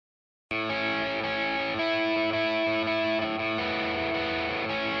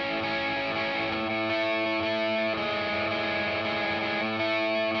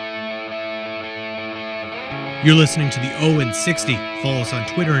You're listening to the Owen 60. Follow us on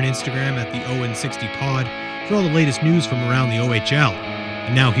Twitter and Instagram at the Owen 60 Pod for all the latest news from around the OHL.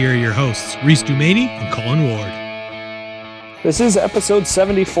 And now here are your hosts, Reese Dumaney and Colin Ward. This is episode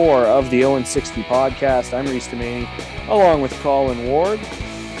 74 of the Owen 60 Podcast. I'm Reese Dumaney, along with Colin Ward.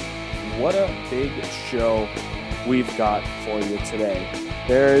 What a big show we've got for you today.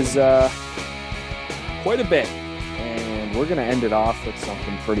 There's quite a bit, and we're going to end it off with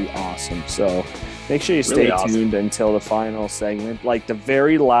something pretty awesome. So make sure you stay tuned until the final segment. Like the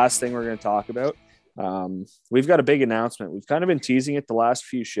very last thing we're going to talk about, we've got a big announcement. We've kind of been teasing it the last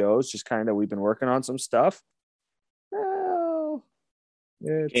few shows, just kind of we've been working on some stuff. Well,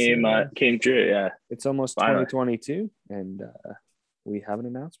 came true, yeah. It's almost finally 2022, and we have an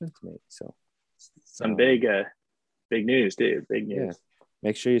announcement to make. So some big news, dude. Big news. Yeah.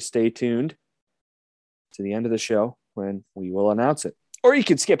 Make sure you stay tuned to the end of the show when we will announce it. Or you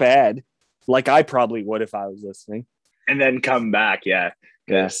could skip ahead, like I probably would if I was listening. And then come back, yeah.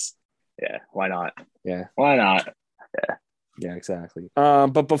 Because, why not? Yeah. Why not? Yeah. Yeah, exactly.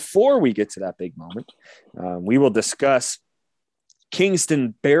 But before we get to that big moment, we will discuss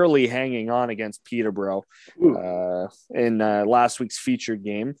Kingston barely hanging on against Peterborough in last week's featured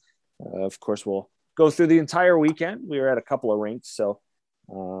game. Of course, we'll go through the entire weekend. We were at a couple of rinks, so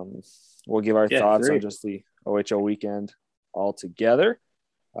we'll give our thoughts on just the OHL weekend altogether.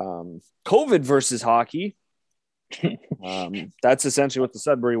 COVID versus hockey. That's essentially what the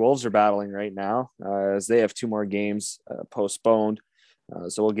Sudbury Wolves are battling right now, as they have two more games postponed.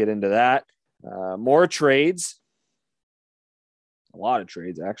 So we'll get into that. More trades. A lot of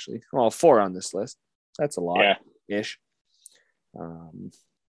trades, actually. Well, 4 on this list. That's a lot-ish.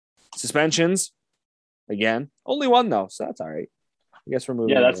 Suspensions. Again. Only 1, though, so that's all right. I guess we're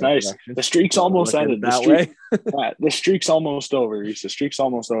moving. Yeah, that's nice. Direction. The streak's almost ended. The streak's almost over, Reese. The streak's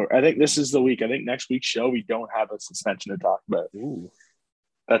almost over. I think this is the week. I think next week's show, we don't have a suspension to talk about. Ooh.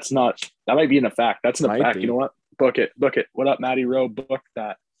 That might be in effect. That's in effect. You know what? Book it. What up, Matty Rowe? Book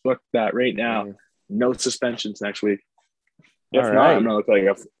that right now. Yeah. No suspensions next week. If not, I'm gonna look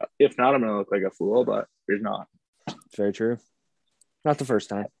like a fool, but there's not. Very true. Not the first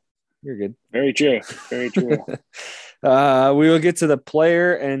time. You're good. Very true. We will get to the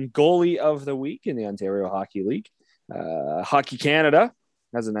player and goalie of the week in the Ontario Hockey League. Hockey Canada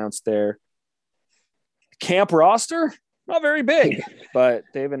has announced their camp roster. Not very big, but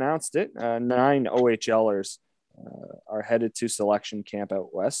they've announced it. 9 OHLers are headed to selection camp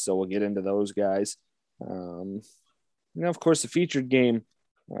out west, so we'll get into those guys. And of course, the featured game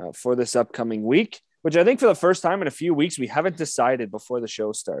for this upcoming week, which I think for the first time in a few weeks, we haven't decided before the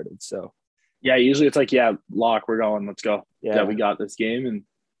show started. So, yeah, usually it's like, lock, we're going, let's go. Yeah, we got this game. And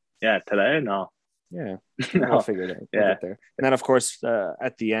today, no. Yeah, I'll figure it out. We'll get there. And then, of course,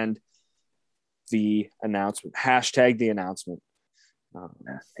 at the end, the announcement, hashtag the announcement.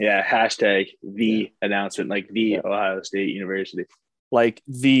 Hashtag the announcement, like the Ohio State University. Like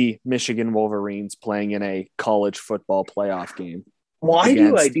the Michigan Wolverines playing in a college football playoff game. Why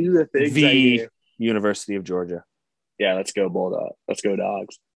do I do the things the University of Georgia? Yeah, let's go Bulldogs. Let's go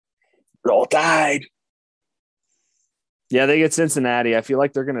Dogs. Roll Tide. Yeah, they get Cincinnati. I feel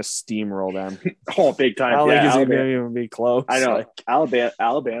like they're going to steamroll them. Big time. I don't think it's going to even be close. I know.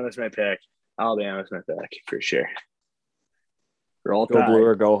 Alabama's my pick. For sure. Roll Tide. Go blue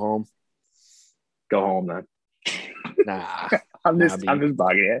or go home. Go home, then. Nah. I'm just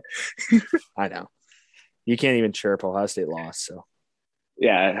bugging it. I know. You can't even chirp. Ohio State lost, so.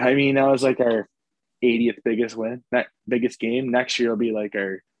 Yeah, I mean, that was like our 80th biggest game. Next year will be like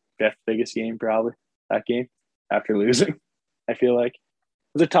our 5th biggest game, probably, that game, after losing, I feel like.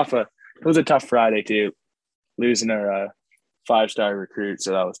 It was a tough Friday, too, losing our 5-star recruit,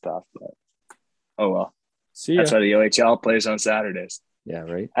 so that was tough. But oh, well. That's why the OHL plays on Saturdays. Yeah,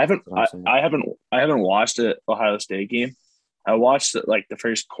 right. I haven't watched an Ohio State game. I watched like the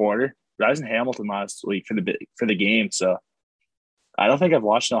first quarter, but I was in Hamilton last week for the game, so I don't think I've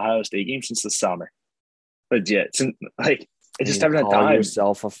watched an Ohio State game since the summer. Legit, I just haven't had time. Call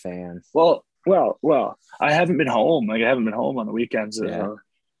yourself a fan. Well, I haven't been home. Like I haven't been home on the weekends. Yeah.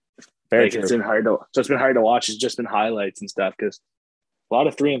 Very true. It's been hard to watch. It's just been highlights and stuff because a lot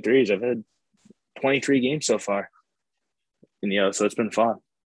of 3-3s. I've had 23 games so far. And so it's been fun.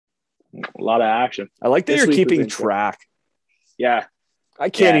 A lot of action. I like that you're keeping track. Yeah. I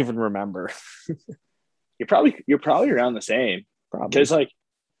can't even remember. You're probably around the same. Probably. Because like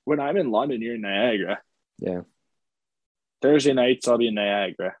when I'm in London, you're in Niagara. Yeah. Thursday nights I'll be in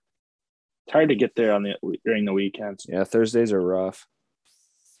Niagara. It's hard to get there during the weekends. Yeah, Thursdays are rough.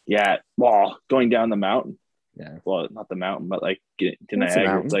 Yeah. Well, going down the mountain. Yeah. Well, not the mountain, but like getting to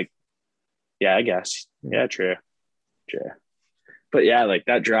Niagara. It's like Yeah, I guess. Yeah, true. But yeah, like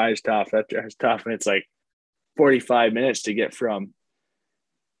that drive's tough. And it's like 45 minutes to get from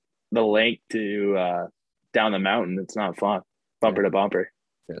the lake to down the mountain. It's not fun. Bumper to bumper.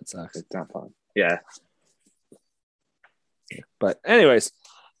 Yeah, it sucks. It's not fun. Yeah. But anyways,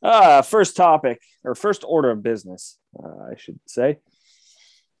 first topic or first order of business, I should say.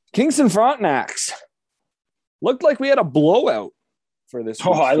 Kingston Frontenacs. Looked like we had a blowout for this.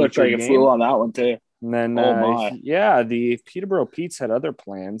 I looked like a fool on that one too. And then, the Peterborough Petes had other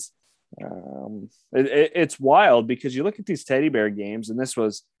plans. It's wild because you look at these teddy bear games, and this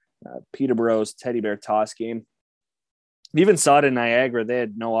was Peterborough's teddy bear toss game. You even saw it in Niagara. They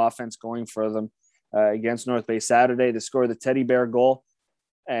had no offense going for them against North Bay Saturday. They scored the teddy bear goal,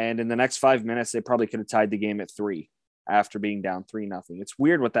 and in the next 5 minutes, they probably could have tied the game at 3 after being down 3-0. It's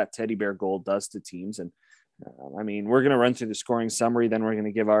weird what that teddy bear goal does to teams. And we're going to run through the scoring summary, then we're going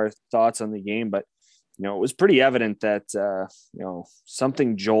to give our thoughts on the game. But it was pretty evident that,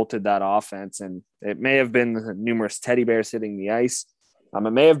 something jolted that offense, and it may have been the numerous teddy bears hitting the ice.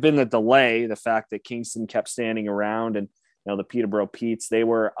 It may have been the delay, the fact that Kingston kept standing around, and, the Peterborough Petes, they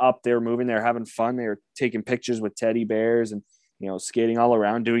were up, they were moving, they were having fun. They were taking pictures with teddy bears and, skating all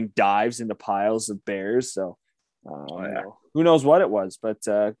around, doing dives into piles of bears. So who knows what it was, but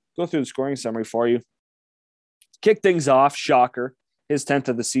go through the scoring summary for you. Kick things off, shocker. His 10th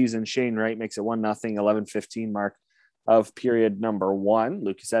of the season, Shane Wright makes it 1-0, 11:15 mark of period number 1.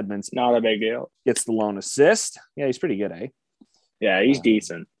 Lucas Edmonds, not a big deal, gets the lone assist. Yeah, he's pretty good, eh? Yeah, he's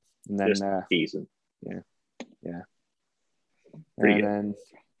decent. And then decent. Yeah. Then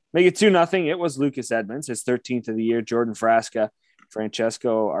make it 2-0. It was Lucas Edmonds, his 13th of the year. Jordan Frasca,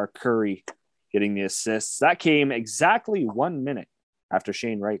 Francesco Arcuri getting the assists. That came exactly 1 minute after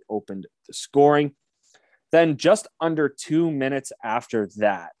Shane Wright opened the scoring. Then just under 2 minutes after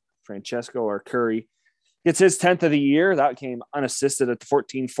that, Francesco Arcuri gets his 10th of the year. That came unassisted at the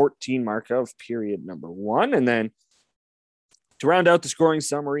 14-14 mark of period number 1. And then to round out the scoring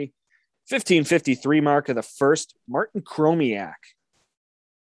summary, 15:53 mark of the first, Martin Chromiak,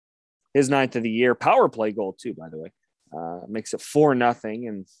 his 9th of the year, power play goal too, by the way, makes it 4-0.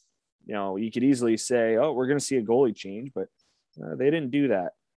 And, you could easily say, we're going to see a goalie change, but they didn't do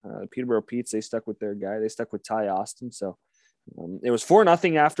that. Peterborough Petes, they stuck with their guy. They stuck with Ty Austin. So it was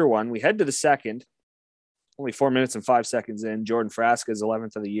 4-0 after 1. We head to the second. Only 4 minutes and 5 seconds in. Jordan Frasca's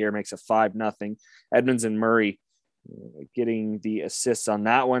 11th of the year makes it 5-0. Edmonds and Murray getting the assists on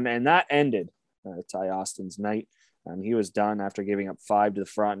that one. And that ended Ty Austin's night. He was done after giving up 5 to the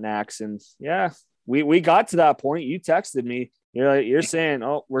Frontenacs. And we got to that point. You texted me. You're saying,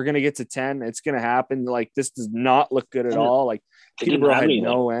 we're going to get to 10. It's going to happen. Like, this does not look good at all. Like, Peterborough had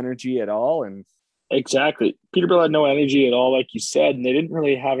no energy at all. And exactly. Peterborough had no energy at all, like you said, and they didn't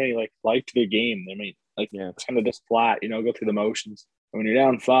really have any life to their game. It's kind of just flat, go through the motions. And when you're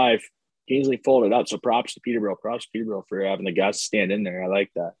down 5, easily folded up. So props to Peterborough. Props to Peterborough for having the guys stand in there. I like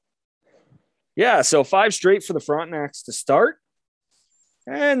that. Yeah, so 5 straight for the Frontenacs to start.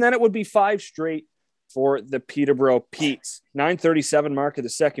 And then it would be 5 straight for the Peterborough Petes. 9:37 mark of the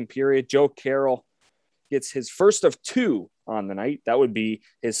second period. Joe Carroll gets his first of 2 on the night. That would be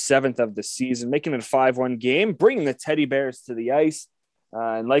his 7th of the season, making it a 5-1 game, bringing the Teddy Bears to the ice.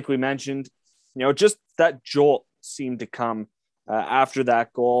 And like we mentioned, just that jolt seemed to come after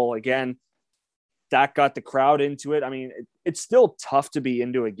that goal. Again, that got the crowd into it. It's still tough to be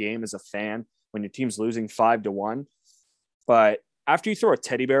into a game as a fan when your team's losing 5-1. But after you throw a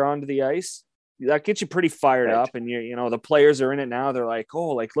teddy bear onto the ice, that gets you pretty fired up. And the players are in it now. They're like,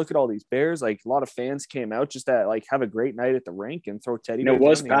 look at all these bears. Like, a lot of fans came out just to have a great night at the rink and throw teddy bears. It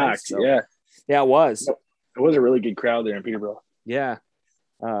was packed. So, yeah, it was. It was a really good crowd there in Peterborough. Yeah.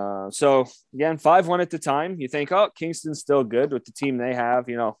 So again, 5-1 at the time. You think, Kingston's still good with the team they have.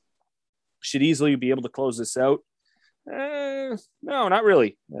 Should easily be able to close this out. No, not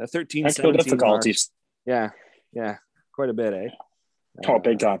really. 13-17 technical difficulties. Yeah, quite a bit, eh?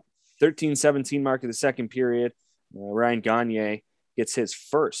 Big time. 13-17 mark of the second period. Ryan Gagne gets his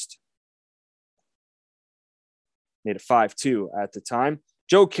first. Made it 5-2 at the time.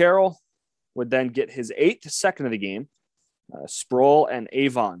 Joe Carroll would then get his 8th, second of the game. Sproul and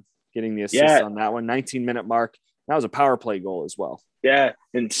Avon getting the assist on that one. 19-minute mark. That was a power play goal as well. Yeah,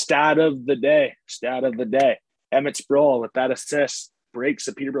 and stat of the day. Emmett Sproul with that assist breaks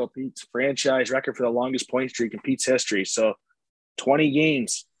the Peterborough Petes franchise record for the longest point streak in Pete's history. So 20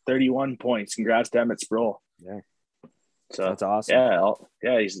 games, 31 points. Congrats to Emmett Sproul. Yeah. So that's awesome.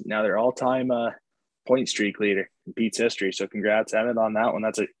 He's now their all-time point streak leader in Pete's history. So congrats, Emmett, on that one.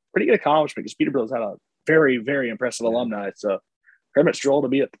 That's a pretty good accomplishment because Peterborough's had a very, very impressive alumni. So for Emmett Sproul to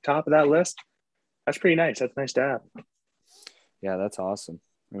be at the top of that list, That's pretty nice. That's nice to have. Yeah, that's awesome.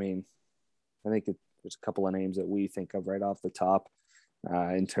 I mean, I think there's a couple of names that we think of right off the top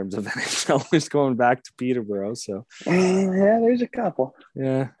in terms of NHLers going back to Peterborough. So yeah, there's a couple.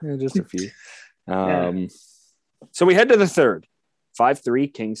 Yeah, just a few. Yeah. So we head to the third,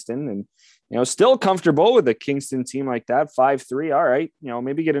 5-3 Kingston, and still comfortable with a Kingston team like that, 5-3. All right,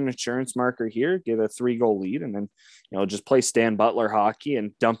 maybe get an insurance marker here, get a 3-goal lead, and then just play Stan Butler hockey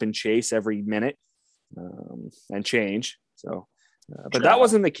and dump and chase every minute and change. So, but that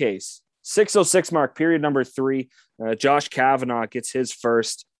wasn't the case. 6:06 mark, period number 3. Josh Kavanaugh gets his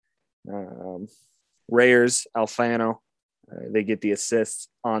first. Reyes, Alfano, they get the assists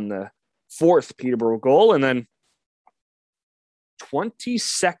on the 4th Peterborough goal, and then 20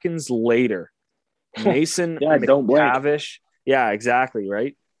 seconds later, Mason McTavish. Yeah, exactly,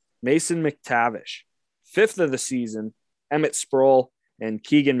 right? Mason McTavish, 5th of the season. Emmett Sproul and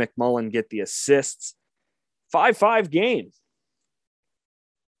Keegan McMullen get the assists. 5-5 game.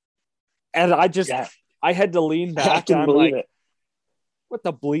 And I had to lean back and I'm like, what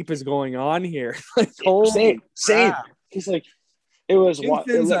the bleep is going on here? Same. He's like, it was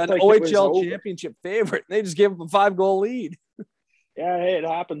Kingston's an OHL championship favorite. They just gave him a 5-goal lead. Yeah, it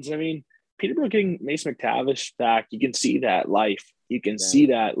happens. I mean, Peterborough getting Mason McTavish back, you can see that life. You can see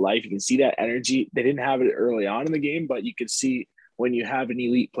that life. You can see that energy. They didn't have it early on in the game, but you can see when you have an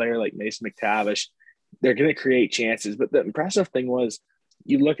elite player like Mason McTavish, they're going to create chances. But the impressive thing was,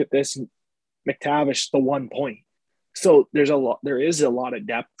 you look at this, McTavish, the 1 point. So there is a lot of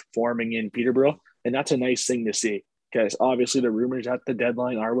depth forming in Peterborough, and that's a nice thing to see because obviously the rumors at the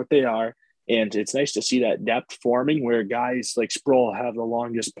deadline are what they are. And it's nice to see that depth forming where guys like Sproul have the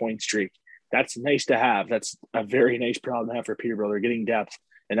longest point streak. That's nice to have. That's a very nice problem to have for Peterborough. They're getting depth,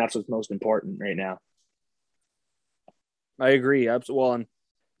 and that's what's most important right now. I agree. Well, and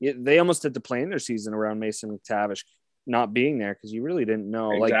they almost had to plan their season around Mason McTavish not being there because you really didn't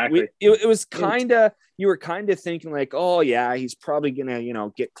know. Exactly. Like it was kind of you were kind of thinking like, oh yeah, he's probably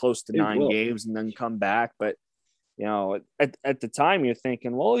gonna get close to 9 games and then come back. But at the time you're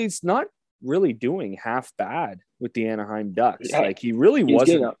thinking, well, he's not really doing half bad with the Anaheim Ducks. Yeah. Like he really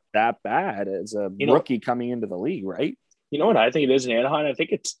wasn't that bad as a rookie coming into the league, right? You know what I think it is in Anaheim? I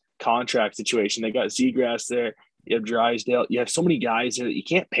think it's contract situation. They got Zegras there. You have Drysdale. You have so many guys there that you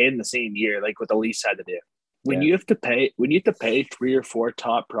can't pay in the same year, like what the Leafs had to do. When you have to pay 3 or 4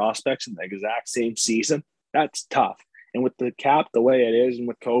 top prospects in the exact same season, that's tough. And with the cap the way it is, and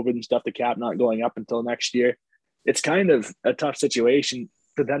with COVID and stuff, the cap not going up until next year, it's kind of a tough situation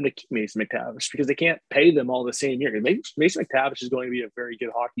for them to keep Mason McTavish because they can't pay them all the same year. Mason McTavish is going to be a very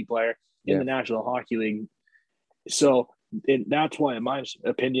good hockey player in the National Hockey League. So that's why, in my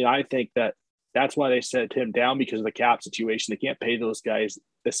opinion, I think that's why they set him down because of the cap situation. They can't pay those guys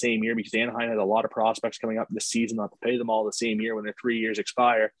the same year because Anaheim has a lot of prospects coming up this season, not to pay them all the same year when their 3 years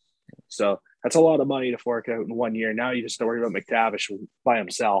expire. So that's a lot of money to fork out in 1 year. Now you just have to worry about McTavish by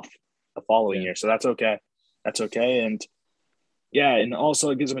himself the following year. So that's okay. That's okay. And and also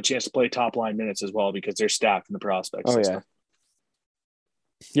it gives them a chance to play top line minutes as well because they're stacked in the prospects. Oh, yeah.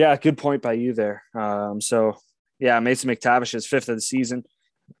 Yeah, good point by you there. Mason McTavish is 5th of the season,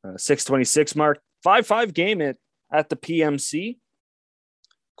 6:26 mark, 5-5 game at the PMC.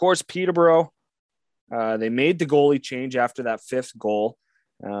 Of course, Peterborough, they made the goalie change after that 5th goal.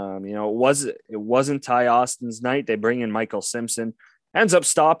 It wasn't Ty Austin's night. They bring in Michael Simpson, ends up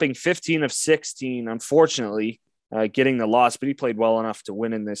stopping 15 of 16, unfortunately, getting the loss, but he played well enough to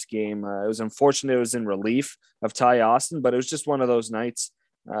win in this game. It was unfortunate it was in relief of Ty Austin, but it was just one of those nights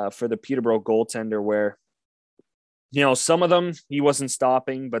for the Peterborough goaltender where, some of them he wasn't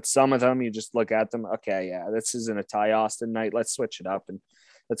stopping, but some of them you just look at them, okay, yeah, this isn't a Ty Austin night. Let's switch it up and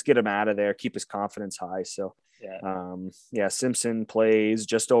let's get him out of there, keep his confidence high. So, Simpson plays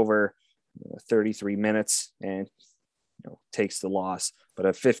just over 33 minutes and takes the loss, but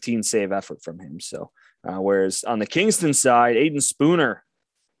a 15 save effort from him. So, whereas on the Kingston side, Aiden Spooner,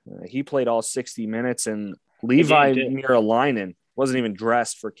 he played all 60 minutes, and Levi Miralainen wasn't even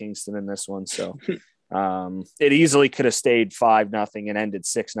dressed for Kingston in this one. So it easily could have stayed 5-0 and ended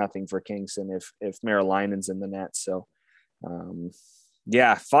 6-0 for Kingston if Miralainen's in the net. So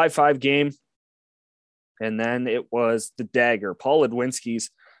 5-5 game. And then it was the dagger, Paul Ledwinski's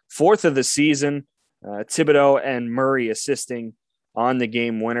 4th of the season, Thibodeau and Murray assisting on the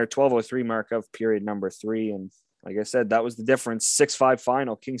game winner, 12:03 mark of period number 3. And like I said, that was the difference. 6-5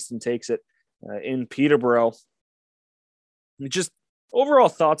 final. Kingston takes it in Peterborough. Just overall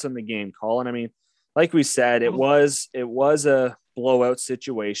thoughts on the game, Colin. I mean, like we said, it was a blowout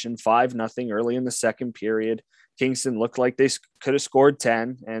situation, 5-0 early in the second period. Kingston looked like they could have scored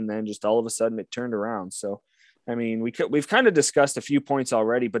 10, and then just all of a sudden it turned around. So, I mean, we've kind of discussed a few points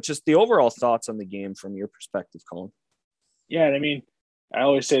already, but just the overall thoughts on the game from your perspective, Colin. Yeah, and I mean, I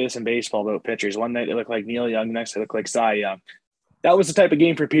always say this in baseball about pitchers. One night they look like Neil Young, next they look like Cy Young. That was the type of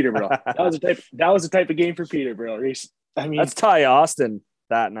game for Peterborough. That was the type of game for Peterborough, Reese. I mean, that's Ty Austin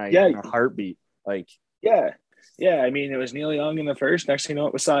that night in a heartbeat. Yeah. I mean, it was Neil Young in the first. Next thing you know,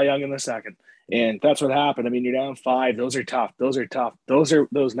 it was Cy Young in the second. And that's what happened. I mean, you're down 5. Those are tough. Those are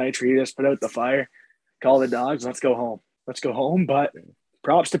those nights where you just put out the fire, call the dogs, let's go home. But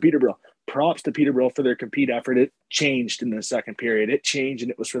props to Peterborough. Props to Peterborough for their compete effort. It changed in the second period. It changed,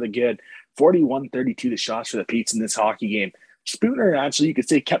 and it was for the good. 41-32 the shots for the Petes in this hockey game. Spooner, actually, you could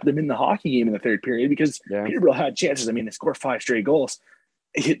say, kept them in the hockey game in the third period because Peterborough had chances. I mean, they scored 5 straight goals.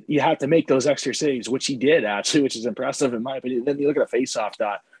 You have to make those extra saves, which he did, actually, which is impressive in my opinion. Then you look at a face-off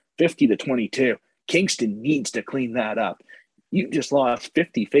dot, 50-22. Kingston needs to clean that up. You just lost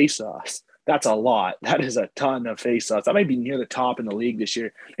 50 face-offs. That's a lot. That is a ton of face-offs. That might be near the top in the league this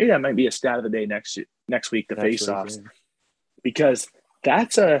year. Maybe that might be a stat of the day next week, the face-offs. Because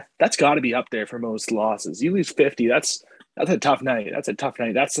that's got to be up there for most losses. You lose 50, that's a tough night. That's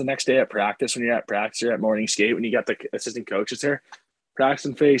the next day at practice. When you're at practice, you're at morning skate, when you got the assistant coaches there,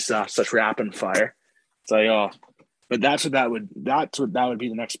 practicing face-offs, such rapid fire. It's like, but that's what that would be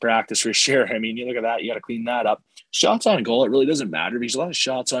the next practice for sure. I mean, you look at that, you got to clean that up. Shots on goal, it really doesn't matter because a lot of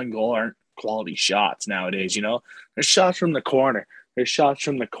shots on goal aren't quality shots nowadays. You know, there's shots from the corner.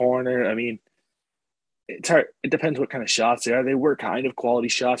 I mean, it's hard. It depends what kind of shots they are. They were kind of quality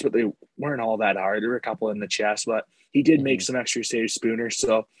shots, but they weren't all that hard. There were a couple in the chest, but he did make some extra saves, Spooner.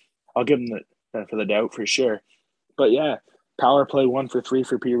 So I'll give him the benefit of the doubt for sure. But yeah, power play 1 for 3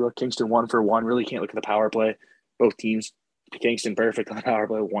 for Peterborough. Kingston 1 for 1. Really can't look at the power play. Both teams. Kingston perfect on the power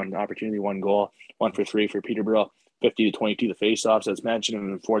play. 1 opportunity, 1 goal. 1 for 3 for Peterborough. 50-22 the face-offs, as mentioned,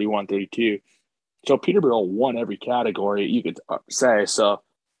 and 41-32. So Peterborough won every category, you could say. So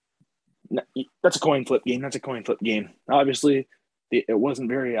that's a coin flip game. Obviously, it wasn't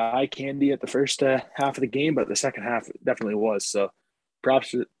very eye candy at the first half of the game, but the second half definitely was. So props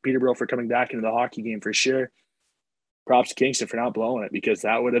to Peterborough for coming back into the hockey game for sure. Props to Kingston for not blowing it, because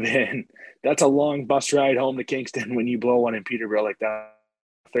that's a long bus ride home to Kingston when you blow one in Peterborough like that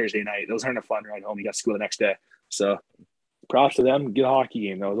Thursday night. Those aren't a fun ride home. You got school the next day. So props to them. Good hockey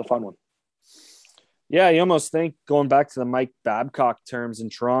game. That was a fun one. Yeah, you almost think, going back to the Mike Babcock terms in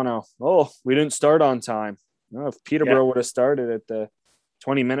Toronto, we didn't start on time. If Peterborough would have started at the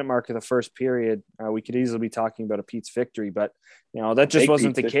 20-minute mark of the first period, we could easily be talking about a Pete's victory. But, that just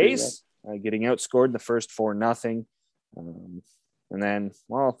wasn't the case. Getting outscored in the first 4-0. And then,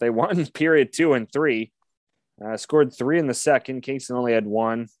 they won period 2 and 3. Scored 3 in the second. Kingston only had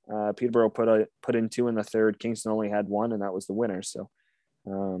 1. Peterborough put in 2 in the third. Kingston only had 1, and that was the winner. So,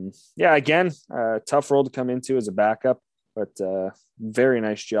 again, tough role to come into as a backup, but very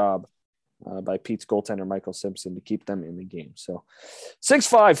nice job by Pete's goaltender Michael Simpson to keep them in the game. So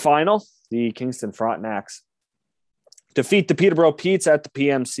 6-5 final. The Kingston Frontenacs defeat the Peterborough Petes at the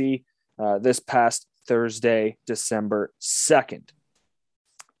PMC this past Thursday, December 2nd.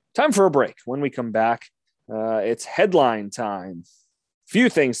 Time for a break. When we come back, it's headline time. Few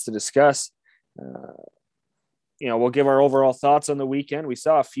things to discuss. We'll give our overall thoughts on the weekend. We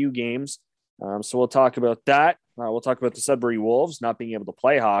saw a few games, so we'll talk about that. We'll talk about the Sudbury Wolves not being able to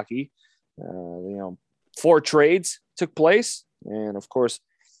play hockey. 4 trades took place, and of course,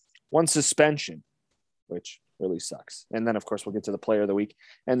 1 suspension, which really sucks. And then, of course, we'll get to the player of the week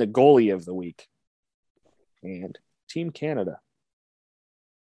and the goalie of the week. And Team Canada.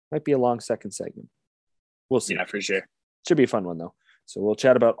 Might be a long second segment. We'll see. Yeah, for sure. Should be a fun one, though. So we'll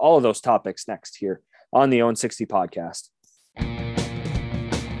chat about all of those topics next here on the Owen 60 podcast.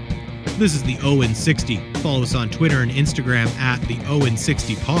 This is the Owen 60. Follow us on Twitter and Instagram at the Owen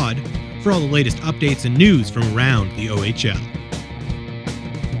 60 pod for all the latest updates and news from around the OHL.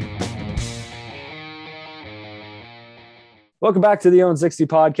 Welcome back to the Owen 60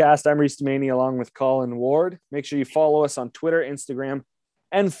 podcast. I'm Reese Demaney along with Colin Ward. Make sure you follow us on Twitter, Instagram,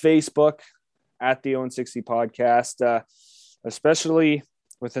 and Facebook at the Owen 60 podcast, especially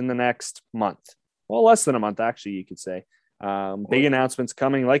within the next month. Well, less than a month, actually, you could say. Big announcements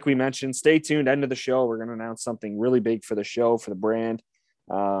coming. Like we mentioned, stay tuned. End of the show, we're going to announce something really big for the show, for the brand.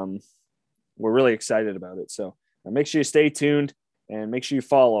 We're really excited about it. So make sure you stay tuned and make sure you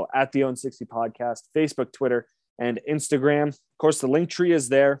follow at the Owen 60 podcast, Facebook, Twitter, and Instagram. Of course, the Linktree is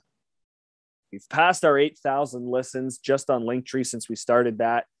there. We've passed our 8,000 listens just on Linktree since we started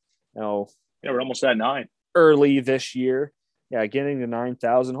that. Yeah, we're almost at 9. Early this year. getting to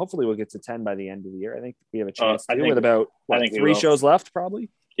 9,000. Hopefully we'll get to 10 by the end of the year. I think we have a chance I to think- with about I think we 3 will. shows left, probably,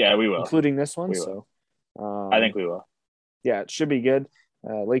 Yeah, we will. including this one. We will. So I think we will. yeah, it should be good.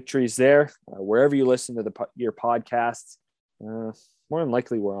 Lake Tree's there. Wherever you listen to your podcasts, more than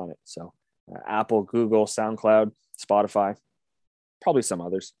likely we're on it. So Apple, Google, SoundCloud, Spotify, probably some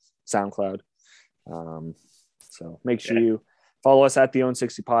others, SoundCloud. So make sure you follow us at the Own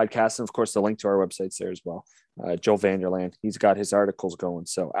 60 Podcast. And of course, the link to our website's there as well. Joe Vanderland, he's got his articles going.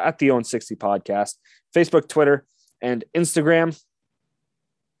 So at the Own 60 Podcast, Facebook, Twitter, and Instagram.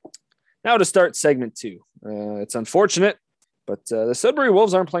 Now to start segment 2. It's unfortunate, but the Sudbury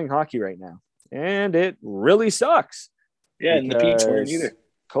Wolves aren't playing hockey right now. And it really sucks. Yeah, and the Pete's weren't either.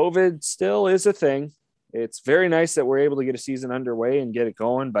 COVID still is a thing. It's very nice that we're able to get a season underway and get it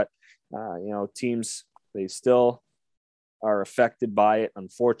going, but teams, they still are affected by it,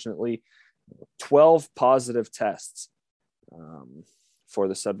 unfortunately. 12 positive tests for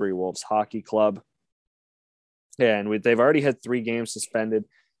the Sudbury Wolves Hockey Club. And they've already had 3 games suspended.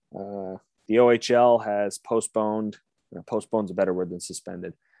 The OHL has postponed. Postpone's a better word than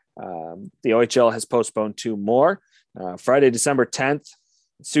suspended. The OHL has postponed 2 more. Friday, December 10th,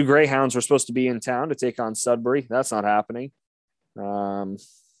 Sioux Greyhounds were supposed to be in town to take on Sudbury. That's not happening.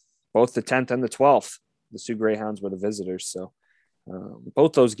 Both the 10th and the 12th, the Sioux Greyhounds were the visitors. So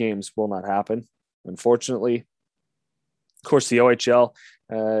both those games will not happen, unfortunately. Of course, the OHL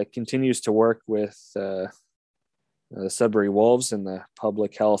continues to work with the Sudbury Wolves and the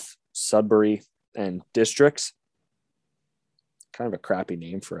Public Health Sudbury and districts. Kind of a crappy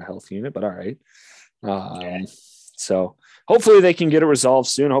name for a health unit, but all right. So hopefully they can get it resolved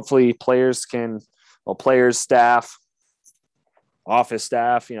soon. Hopefully players, staff, office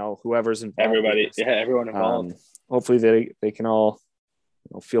staff, whoever's involved. Everyone involved. Hopefully they can all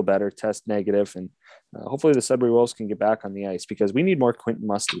feel better, test negative, and hopefully the Sudbury Wolves can get back on the ice because we need more Quentin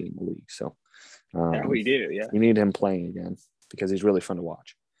Musty in the league. So yeah, we do. Yeah, we need him playing again because he's really fun to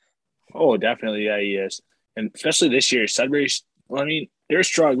watch. Oh, definitely. Yeah, he is. And especially this year, Sudbury's, they're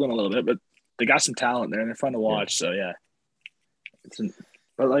struggling a little bit, but they got some talent there and they're fun to watch. So, yeah. It's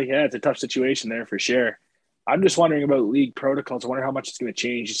a tough situation there for sure. I'm just wondering about league protocols. I wonder how much it's going to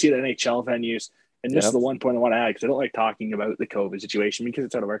change. You see it at NHL venues. And this is the one point I want to add because I don't like talking about the COVID situation because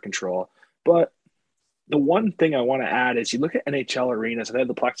it's out of our control. But the one thing I want to add is you look at NHL arenas and they have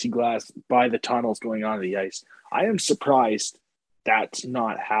the plexiglass by the tunnels going onto the ice. I am surprised that's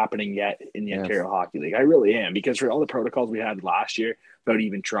not happening yet in the Ontario Hockey League. I really am, because for all the protocols we had last year about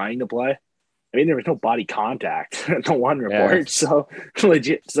even trying to play, there was no body contact at the one report. Yeah. So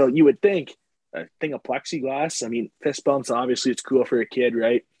legit. So you would think a thing of plexiglass. Fist bumps, obviously it's cool for a kid,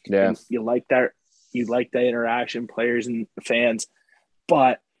 right? Yeah. And you like that. You like that interaction, players and fans.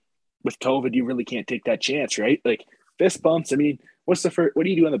 But with COVID, you really can't take that chance, right? Like fist bumps. What do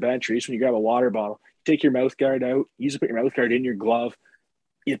you do on the bench, Reese, when you grab a water bottle? You take your mouth guard out. You usually put your mouth guard in your glove.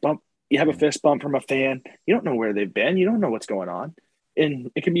 You have a fist bump from a fan. You don't know where they've been. You don't know what's going on.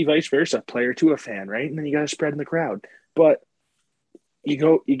 And it can be vice versa, player to a fan, right? And then you got to spread in the crowd. But you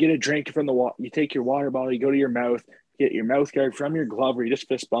get a drink from you take your water bottle, you go to your mouth, get your mouth guard from your glove, or you just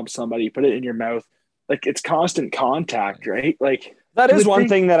fist bump somebody, you put it in your mouth. Like, it's constant contact, right? Like, that is one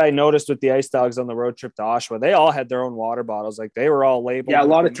thing that I noticed with the Ice Dogs on the road trip to Oshawa. They all had their own water bottles. Like, they were all labeled. Yeah, a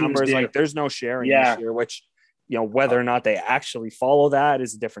lot of teams numbers. do. Like, there's no sharing this year, which, whether or not they actually follow that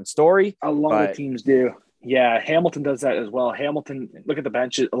is a different story. A lot of teams do. Yeah, Hamilton does that as well. Hamilton, look at the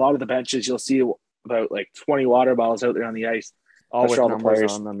benches. A lot of the benches, you'll see about 20 water bottles out there on the ice. All with numbers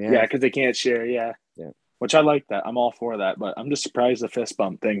players on them, yeah, because they can't share, yeah. Which I like that. I'm all for that, but I'm just surprised the fist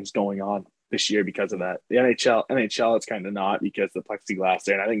bump thing's going on this year because of that. The NHL, it's kind of not because of the plexiglass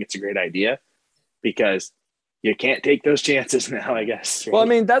there, and I think it's a great idea because you can't take those chances now, I guess. Right?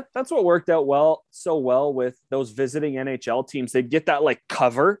 Well, that's what worked out so well with those visiting NHL teams. They'd get that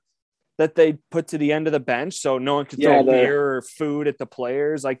cover that they put to the end of the bench so no one could throw beer or food at the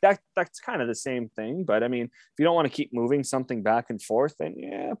players. Like that's kind of the same thing. But if you don't want to keep moving something back and forth, then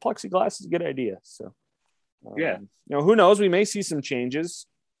plexiglass is a good idea. So who knows? We may see some changes.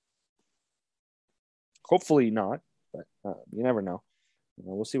 Hopefully not, but you never know.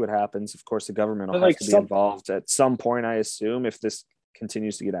 We'll see what happens. Of course, the government will have to be involved at some point, I assume, if this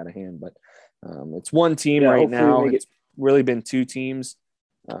continues to get out of hand. But it's one team right now. It's really been 2 teams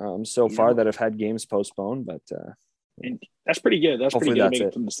so far that have had games postponed. But and that's pretty good. That's pretty good to make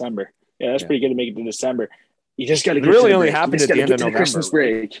it to December. Yeah, that's pretty good to make it to December. You just got to get really only happened at the end of November. Christmas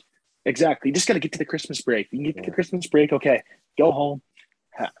break. Exactly. You just got to get to the Christmas break. You can get to the Christmas break. Okay, go home.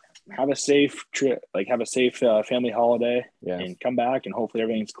 Have a safe trip, have a safe family holiday, and come back, and hopefully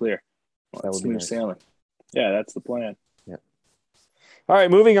everything's clear. That would be nice. Sailing. Yeah, that's the plan. Yeah. All right,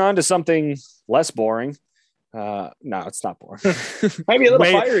 moving on to something less boring. No, it's not boring. Might be a little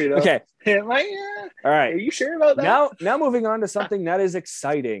fiery though. Okay. All right. Are you sure about that? Now moving on to something that is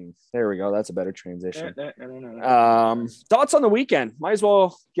exciting. There we go. That's a better transition. Thoughts on the weekend. Might as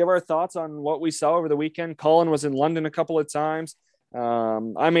well give our thoughts on what we saw over the weekend. Colin was in London a couple of times.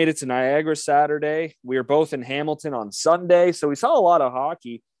 I made it to Niagara Saturday. We were both in Hamilton on Sunday, so we saw a lot of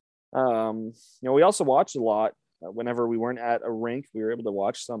hockey. We also watched a lot. Whenever we weren't at a rink, we were able to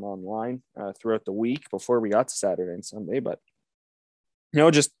watch some online throughout the week before we got to Saturday and Sunday. But,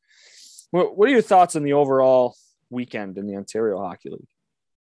 just what are your thoughts on the overall weekend in the Ontario Hockey League?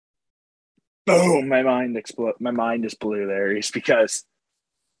 Boom, my mind just blew there. It's because,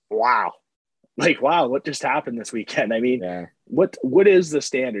 wow, what just happened this weekend? I mean, what is the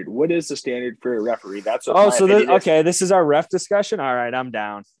standard? What is the standard for a referee? That's what this is our ref discussion. All right, I'm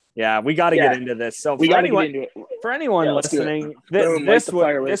down. Yeah, we got to get into this. So we got to get into it. For anyone listening, this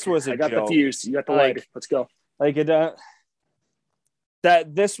was a I got joke. the fuse. You got the lighter. Let's go.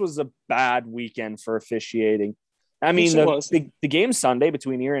 This was a bad weekend for officiating. I mean, the game Sunday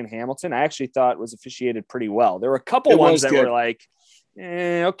between Erie and Hamilton, I actually thought was officiated pretty well. There were a couple ones that were like,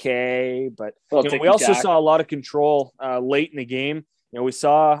 okay, but we also saw a lot of control late in the game. We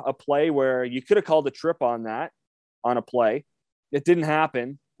saw a play where you could have called a trip on a play. It didn't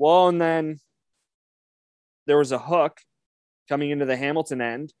happen. Well, and then there was a hook coming into the Hamilton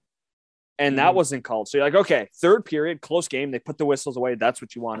end, and that wasn't called. So you're like, okay, third period, close game. They put the whistles away. That's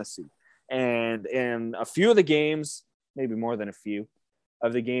what you want to see. And in a few of the games, maybe more than a few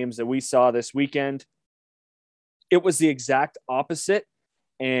of the games that we saw this weekend, it was the exact opposite.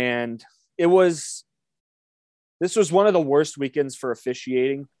 And this was one of the worst weekends for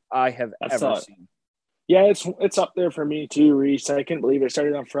officiating I have ever seen. Yeah, it's up there for me too, Reese. I couldn't believe it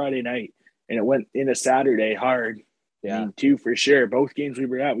started on Friday night and it went into Saturday hard. Yeah, I mean, two for sure. Both games we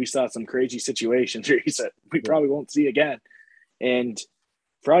were at, we saw some crazy situations, Reese, that we probably won't see again. And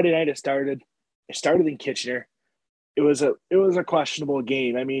Friday night it started in Kitchener. It was a questionable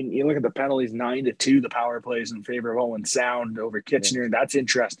game. I mean, you look at the penalties, 9-2, the power plays in favor of Owen Sound over Kitchener. And that's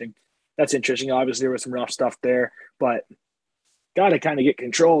interesting. Obviously, there was some rough stuff there, but got to kind of get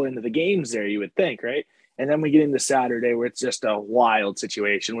control into the games there, you would think, right? And then we get into Saturday where it's just a wild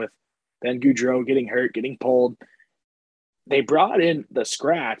situation with Ben Gaudreau getting hurt, getting pulled. They brought in the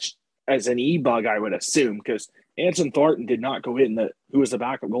scratch as an e-bug, I would assume, because Anson Thornton did not go in, who was the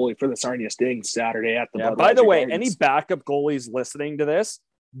backup goalie for the Sarnia Stings Saturday at the Budweiser By the way, Gardens. any backup goalies listening to this,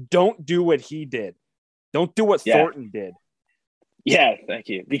 don't do what he did. Don't do what Thornton did. Yeah, thank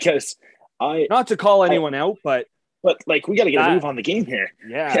you. Because not to call anyone out, but we got to get a move on the game here.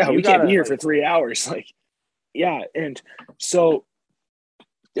 Yeah, we can't be here for 3 hours. And so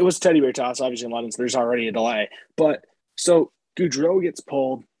it was Teddy Bear toss, obviously in London, so there's already a delay. But so Gaudreau gets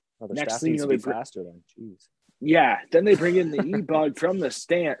pulled. Next thing you know, faster than jeez. Yeah, then they bring in the e-bug from the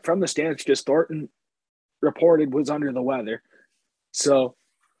stands because Thornton reported was under the weather. So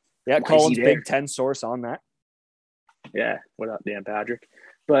Colin's Big Ten source on that. Yeah, what up, Dan Patrick?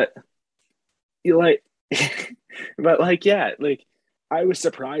 But I was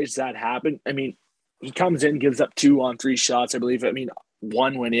surprised that happened. I mean, he comes in, gives up 2 on 3 shots, I believe. I mean,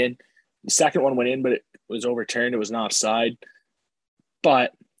 one went in, the second one went in, but it was overturned. It was an offside.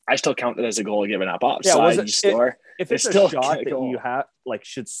 But I still count it as a goal given up. Offside, if it's a shot that you have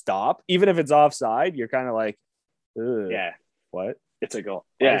should stop, even if it's offside, you're kind of like, yeah, what? It's a goal.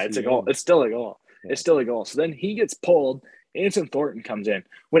 Yeah, it's a goal. It's still a goal. Yeah. It's still a goal. So then he gets pulled. Anson Thornton comes in.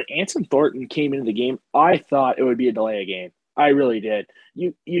 When Anson Thornton came into the game, I thought it would be a delay of game. I really did.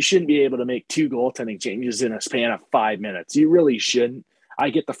 You shouldn't be able to make 2 goaltending changes in a span of 5 minutes. You really shouldn't.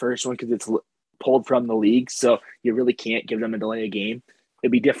 I get the first one because it's pulled from the league, so you really can't give them a delay of game.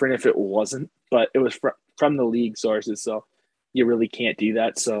 It'd be different if it wasn't, but it was from the league sources, so you really can't do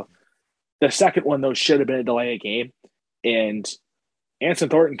that. So the second one, though, should have been a delay of game, and Anson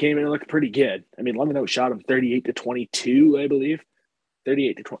Thornton came in and looked pretty good. I mean, London outshot him 38-22, I believe.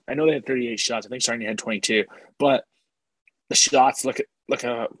 38-20. I know they had 38 shots. I think Sarnia had 22, but the shots look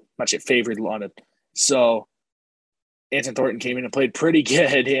how much it favored London. So Anson Thornton came in and played pretty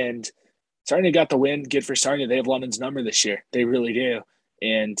good, and Sarnia got the win. Good for Sarnia. They have London's number this year. They really do.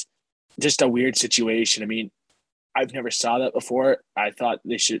 And just a weird situation. I mean, I've never saw that before. I thought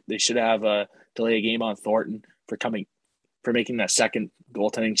they should have a delay a game on Thornton for making that second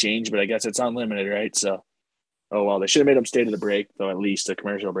goaltending change, but I guess it's unlimited, right? So, oh well, they should have made him stay to the break, though, at least a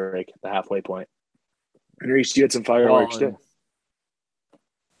commercial break, the halfway point. And Reese, you had some fireworks too.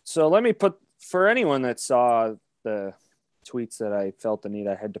 So let me put, for anyone that saw the tweets that I felt the need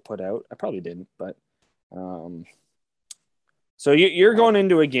I had to put out, I probably didn't, but So you're going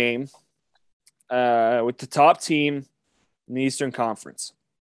into a game with the top team in the Eastern Conference,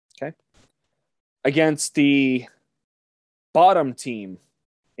 okay, against the bottom team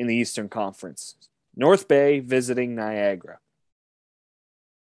in the Eastern Conference, North Bay visiting Niagara.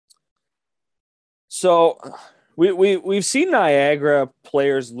 So we've seen Niagara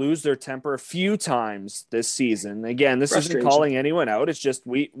players lose their temper a few times this season. Again, this isn't calling anyone out. It's just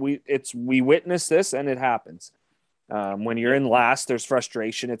we witness this and it happens. When you're in last, there's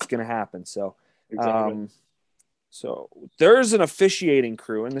frustration. It's going to happen. So, Exactly. so there's an officiating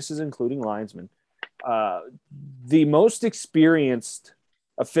crew, and this is including linesmen. The most experienced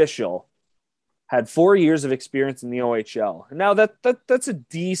official had 4 years of experience in the OHL. And now that's a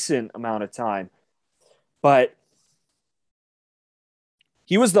decent amount of time, but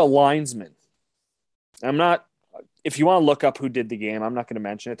he was the linesman. If you want to look up who did the game, I'm not going to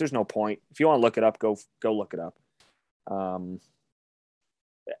mention it. There's no point. If you want to look it up, go look it up.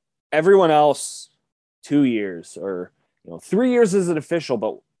 Everyone else 2 years or 3 years as an official,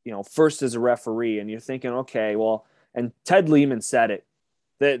 but first as a referee, and you're thinking, okay, well, and Ted Lehman said it,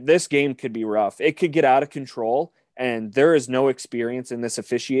 that this game could be rough. It could get out of control, and there is no experience in this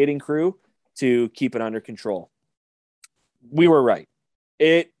officiating crew to keep it under control. We were right.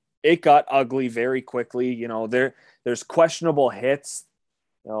 It got ugly very quickly. There's questionable hits,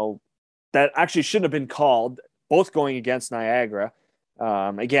 that actually shouldn't have been called, both going against Niagara.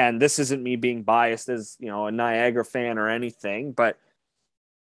 Again, this isn't me being biased as, a Niagara fan or anything, but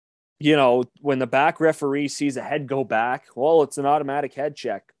when the back referee sees a head go back, well, it's an automatic head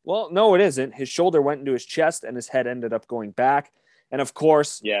check. Well, no, it isn't. His shoulder went into his chest and his head ended up going back. And of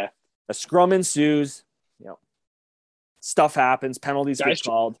course, a scrum ensues, stuff happens, penalties get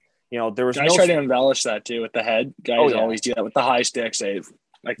called. There was guys try to embellish that too with the head. Guys always do that with the high stick, say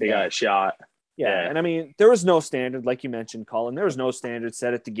like they got a shot. Yeah. And I mean, there was no standard, like you mentioned, Colin. There was no standard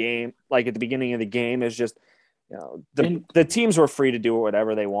set at the game, like at the beginning of the game. It's just, the teams were free to do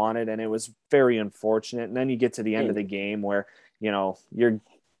whatever they wanted, and it was very unfortunate. And then you get to the end of the game where,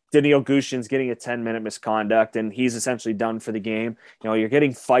 Daniil Gushin's getting a 10-minute misconduct, and he's essentially done for the game. You're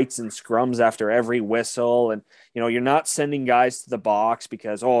getting fights and scrums after every whistle, and, you're not sending guys to the box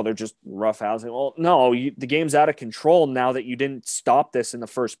because, they're just roughhousing. Well, no, the game's out of control now that you didn't stop this in the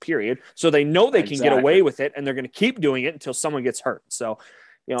first period. So they know they can get away with it, and they're going to keep doing it until someone gets hurt. So,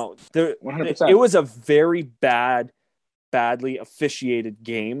 it was a very badly officiated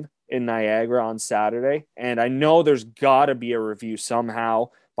game in Niagara on Saturday. And I know there's got to be a review somehow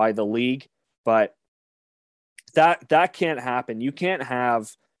by the league, but that can't happen. You can't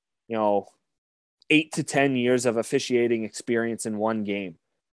have, 8 to 10 years of officiating experience in one game.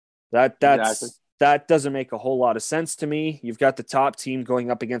 That doesn't make a whole lot of sense to me. You've got the top team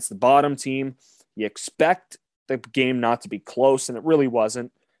going up against the bottom team. You expect the game not to be close, and it really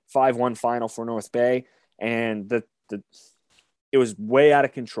wasn't. 5-1 final for North Bay, and it was way out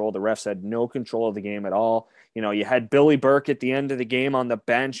of control. The refs had no control of the game at all. You had Billy Burke at the end of the game on the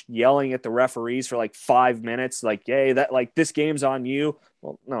bench yelling at the referees for like 5 minutes, like, "Hey, this game's on you."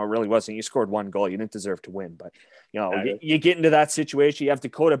 Well, no, it really wasn't. You scored one goal. You didn't deserve to win. But, you get into that situation. You have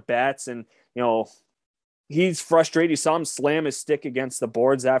Dakota Betts, and, he's frustrated. You saw him slam his stick against the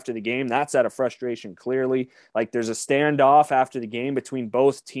boards after the game. That's out of frustration, clearly. Like, there's a standoff after the game between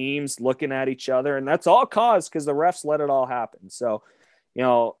both teams looking at each other, and that's all caused because the refs let it all happen. So,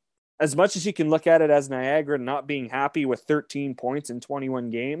 as much as you can look at it as Niagara not being happy with 13 points in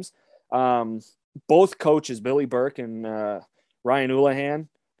 21 games, both coaches, Billy Burke and Ryan Houlihan,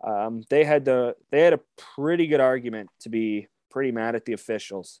 they had a pretty good argument to be pretty mad at the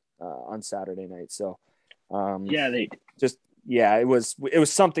officials on Saturday night. So, it was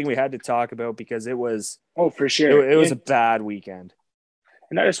something we had to talk about because it was for sure. It was a bad weekend.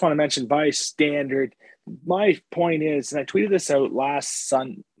 And I just want to mention, by standard, my point is, and I tweeted this out last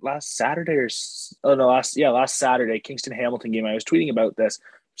Saturday, last Saturday, Kingston Hamilton game. I was tweeting about this.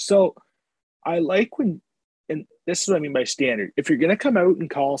 So I like when, and this is what I mean by standard. If you're going to come out and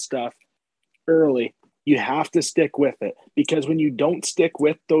call stuff early, you have to stick with it, because when you don't stick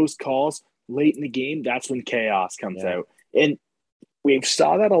with those calls late in the game, that's when chaos comes out. And we've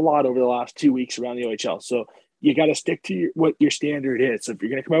saw that a lot over the last 2 weeks around the OHL. So you got to stick to what your standard is. So if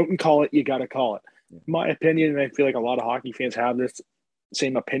you're going to come out and call it, you got to call it. My opinion, and I feel like a lot of hockey fans have this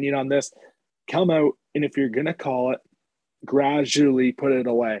same opinion on this, come out, and if you're going to call it, gradually put it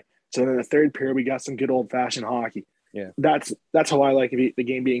away. So in the third period, we got some good old-fashioned hockey. Yeah, that's how I like the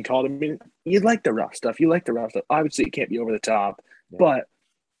game being called. I mean, you like the rough stuff. Obviously, it can't be over the top, but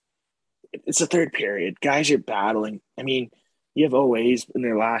it's the third period. Guys are battling. I mean, you have OAs in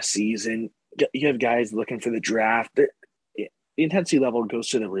their last season. You have guys looking for the draft. the intensity level goes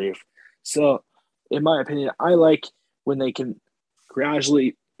to the roof. So, in my opinion, I like when they can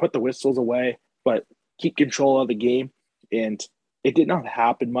gradually put the whistles away, but keep control of the game. And it did not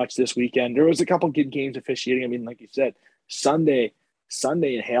happen much this weekend. There was a couple good games officiating. I mean, like you said, Sunday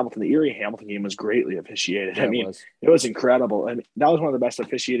in Hamilton, the Erie Hamilton game was greatly officiated. Yeah, I mean, it was incredible. I mean, that was one of the best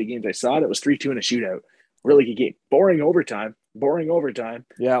officiated games I saw. It was 3-2 in a shootout. Really good game. Boring overtime.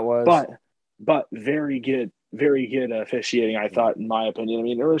 Yeah, it was. But very good officiating, I thought, in my opinion. I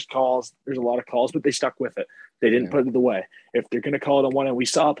mean, there's a lot of calls, but they stuck with it. They didn't put it away. If they're going to call it on one, and we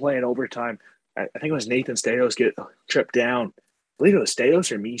saw it play in overtime, I think it was Nathan Staios get tripped down. I believe it was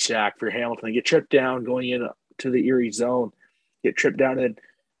Staios or Mishak for Hamilton. They get tripped down going in to the Erie zone, get tripped down, and then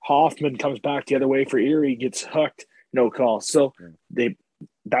Hoffman comes back the other way for Erie, gets hooked, no call. So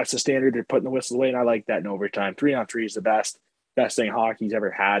that's the standard. They're putting the whistle away, and I like that in overtime. 3-on-3 is the best thing hockey's ever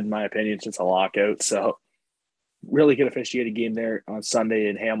had, in my opinion, since a lockout. So really good officiated game there on Sunday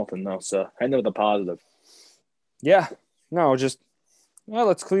in Hamilton, though. So I know the positive. Yeah. No,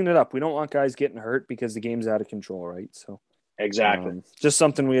 let's clean it up. We don't want guys getting hurt because the game's out of control, right? So exactly. Just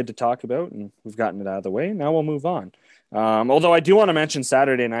something we had to talk about, and we've gotten it out of the way. Now we'll move on. Although I do want to mention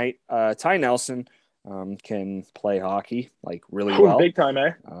Saturday night, Ty Nelson can play hockey like really well. Big time,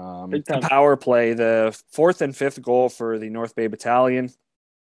 eh? Big time. Power play, the 4th and 5th goal for the North Bay Battalion.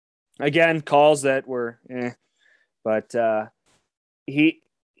 Again, calls that were but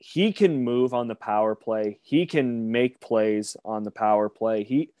he can move on the power play. He can make plays on the power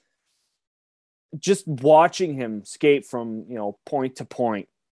play. Just watching him skate from, point to point,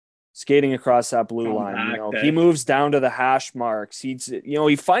 skating across that blue line. He moves down to the hash marks. He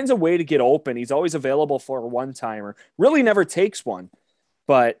finds a way to get open. He's always available for a one-timer. Really never takes one,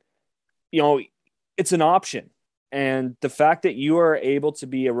 but it's an option. And the fact that you are able to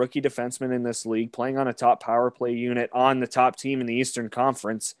be a rookie defenseman in this league, playing on a top power play unit on the top team in the Eastern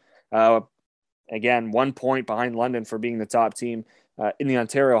Conference, again, 1 point behind London for being the top team in the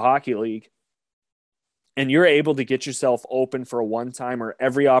Ontario Hockey League, and you're able to get yourself open for a one-timer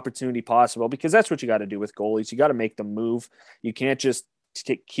every opportunity possible, because that's what you got to do with goalies. You got to make them move. You can't just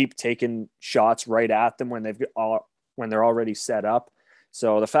keep taking shots right at them when they're already set up.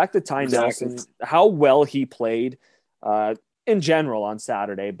 So the fact that Ty Nelson, how well he played in general on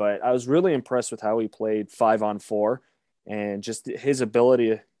Saturday, but I was really impressed with how he played 5-on-4 and just his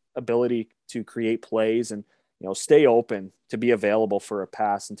ability to create plays and stay open, to be available for a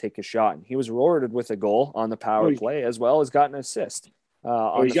pass and take a shot. And he was rewarded with a goal on the power play, as well as got an assist.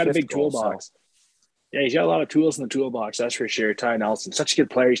 He's got a big toolbox. So. Yeah, he's got a lot of tools in the toolbox. That's for sure. Ty Nelson, such a good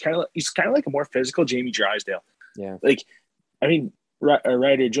player. He's kind of like a more physical Jamie Drysdale. Yeah.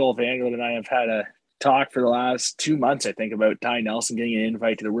 Writer Joel Vanderland and I have had a talk for the last 2 months, I think, about Ty Nelson getting an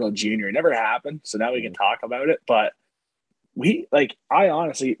invite to the World Junior. It never happened, so now we can talk about it. But I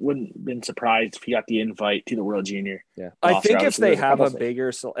honestly wouldn't have been surprised if he got the invite to the World Junior. Yeah, I think if they have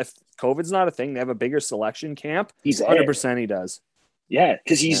if COVID's not a thing, they have a bigger selection camp. He's 100%. He does. Yeah,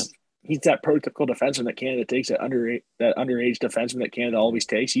 because he's that prototypical defenseman that Canada takes, that underage defenseman that Canada always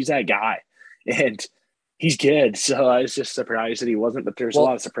takes. He's that guy, and he's good. So I was just surprised that he wasn't. But there's a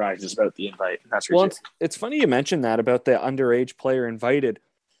lot of surprises about the invite. That's for sure. It's funny you mentioned that about the underage player invited,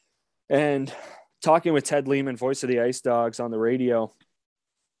 and talking with Ted Lehman, voice of the Ice Dogs, on the radio,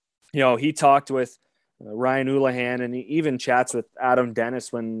 he talked with Ryan Houlihan, and he even chats with Adam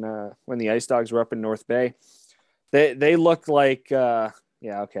Dennis when the Ice Dogs were up in North Bay. They looked like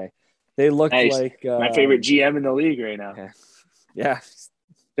They look like my favorite GM in the league right now. Yeah.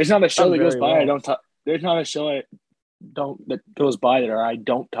 There's not a show that goes by there's not a show that goes by that I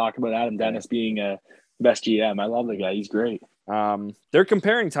don't talk about Adam Dennis being a best GM. I love the guy. He's great. They're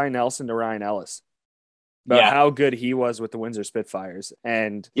comparing Ty Nelson to Ryan Ellis about how good he was with the Windsor Spitfires.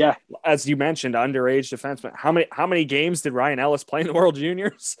 And as you mentioned, underage defenseman. How many games did Ryan Ellis play in the World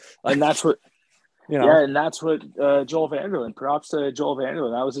Juniors? And that's what and that's what Joel Vanderland. Props to Joel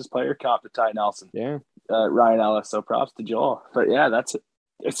Vanderland. That was his player comp to Ty Nelson. Yeah. Ryan Ellis. So props to Joel. But that's it.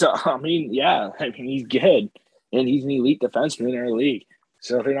 He's good. And he's an elite defenseman in our league.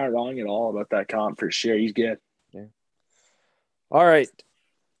 So they're not wrong at all about that comp for sure. He's good. Yeah. All right.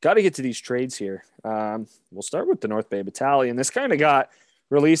 Got to get to these trades here. We'll start with the North Bay Battalion. This kind of got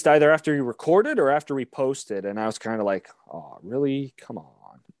released either after we recorded or after we posted. And I was kind of like, oh, really? Come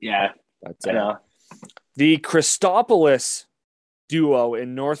on. Yeah. But, I know. The Christopoulos duo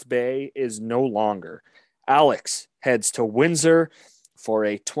in North Bay is no longer. Alex heads to Windsor for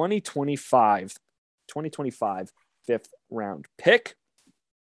a 2025 fifth round pick.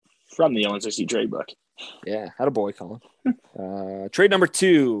 From the 160 trade book. Yeah, had a boy, Colin. Trade number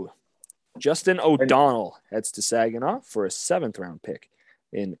 2. Justin O'Donnell heads to Saginaw for a 7th-round pick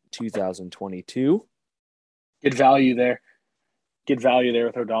in 2022. Good value there. Good value there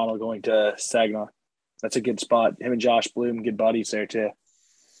with O'Donnell going to Saginaw. That's a good spot. Him and Josh Bloom, good buddies there too.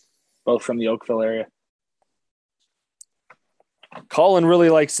 Both from the Oakville area. Colin really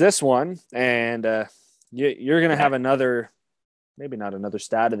likes this one, and you're going to have another, maybe not another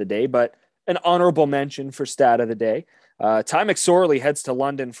stat of the day, but an honorable mention for stat of the day. Ty McSorley heads to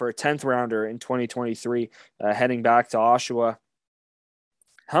London for a 10th rounder in 2023, heading back to Oshawa.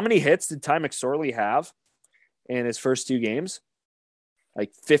 How many hits did Ty McSorley have in his first 2 games?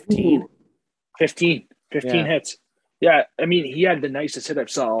 Like 15? 15 hits. Yeah, I mean, he had the nicest hit I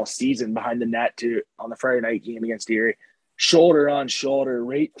saw all season behind the net too on the Friday night game against Erie. Shoulder on shoulder,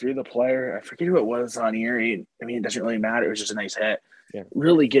 right through the player. I forget who it was on Erie. I mean, it doesn't really matter. It was just a nice hit. Yeah.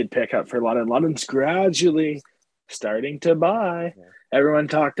 Really good pickup for London. London's gradually starting to buy. Yeah. Everyone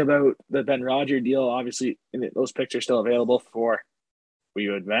talked about the Ben Roger deal. Obviously, those picks are still available for, we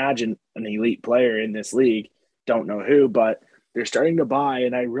would imagine, an elite player in this league. Don't know who, but they're starting to buy,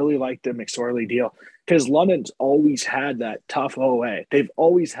 and I really like the McSorley deal because London's always had that tough OA. They've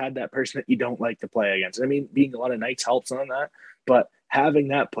always had that person that you don't like to play against. I mean, being a lot of Knights helps on that, but having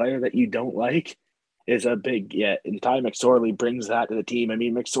that player that you don't like is a big get, and Ty McSorley brings that to the team. I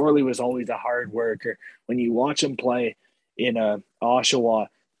mean, McSorley was always a hard worker. When you watch him play in Oshawa,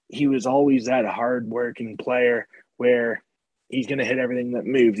 he was always that hard-working player where he's going to hit everything that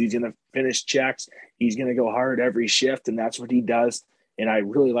moves. He's going to finish checks. He's going to go hard every shift, and that's what he does. And I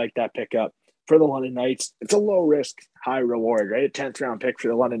really like that pickup for the London Knights. It's a low-risk, high-reward, right? A 10th-round pick for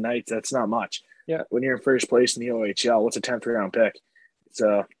the London Knights, that's not much. Yeah. When you're in first place in the OHL, what's a 10th-round pick? It's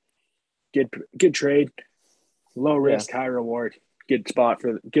a good trade, low-risk, high-reward. Good spot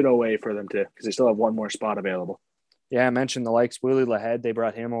good OA for them too, because they still have one more spot available. Yeah, I mentioned the likes Willie Lahead. They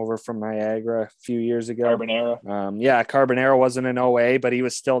brought him over from Niagara a few years ago. Carbonero. Carbonero wasn't an OA, but he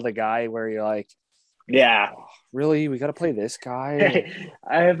was still the guy where you're like, yeah, oh, really? We got to play this guy? Hey,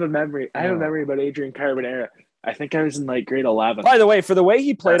 I have a memory. I have a memory about Adrian Carbonero. I think I was in like grade 11. By the way, for the way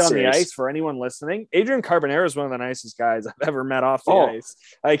he played on the ice, for anyone listening, Adrian Carbonero is one of the nicest guys I've ever met off the ice.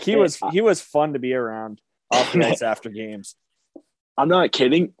 Like he was fun to be around off the ice after games. I'm not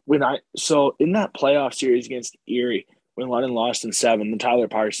kidding. So in that playoff series against Erie, when London lost in 7, the Tyler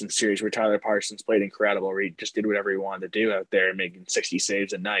Parsons series where Tyler Parsons played incredible, where he just did whatever he wanted to do out there, making 60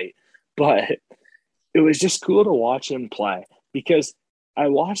 saves a night. But it was just cool to watch him play because I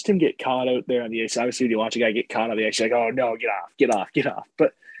watched him get caught out there on the ice. Obviously, when you watch a guy get caught on the ice, you're like, oh, no, get off.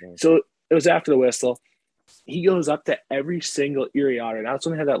 But so it was after the whistle. He goes up to every single Erie Otter. That's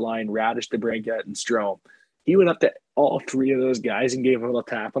when they had that line, Radish, DeBrincat, and Strome. He went up to all 3 of those guys and gave him a little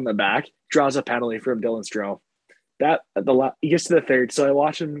tap on the back, draws a penalty from Dylan Strome. He gets to the 3rd, so I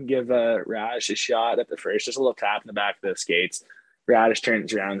watch him give Radish a shot at the first, just a little tap in the back of the skates. Radish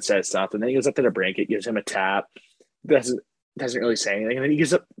turns around and says something. Then he goes up to DeBrincat, gives him a tap. Doesn't really say anything. And then he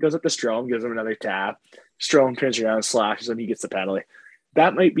goes up to Strome, gives him another tap. Strome turns around and slashes him. He gets the penalty.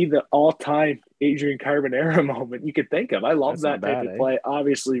 That might be the all-time Adrian Carbonero moment you could think of. I love that type of play.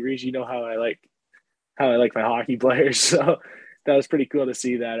 Obviously, Reese, you know how I like my hockey players. So that was pretty cool to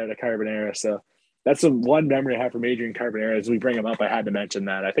see that at a Carbonero. So that's the one memory I have from Adrian Carbonero. As we bring him up, I had to mention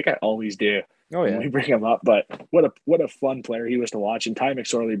that. I think I always do when we bring him up. But what a fun player he was to watch. And Ty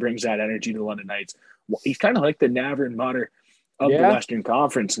McSorley brings that energy to the London Knights. He's kind of like the Navin Mutter of the Western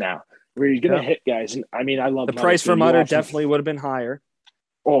Conference now, where he's going to hit guys. And I mean, I love the price for Mutter definitely would have been higher.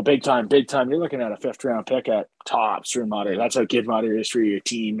 Oh, big time. You're looking at a 5th-round pick at tops for Mutter. That's how good Mutter is for your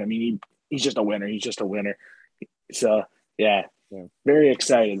team. I mean, he's just a winner. So, yeah. Very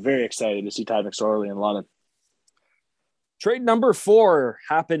excited to see Ty McSorley in London. Trade number 4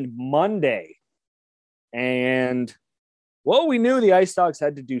 happened Monday. And, we knew the Ice Dogs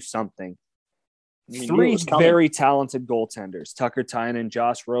had to do something. 3 very talented goaltenders, Tucker Tynan and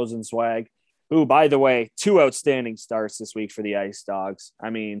Josh Rosenzweig, who, by the way, 2 outstanding starts this week for the Ice Dogs. I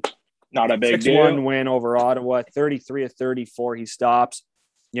mean, not a big 6-1 win over Ottawa, 33 of 34 he stops.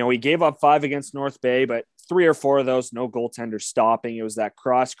 He gave up 5 against North Bay, but 3 or 4 of those, no goaltender stopping. It was that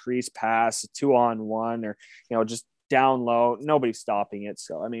cross crease pass, 2-on-1, or, just down low, nobody stopping it.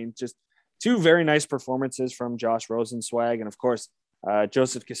 So, I mean, just 2 very nice performances from Josh Rosenzweig. And of course,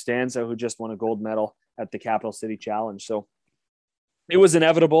 Joseph Costanza, who just won a gold medal at the Capital City Challenge. So it was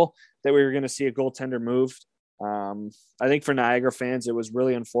inevitable that we were going to see a goaltender moved. I think for Niagara fans, it was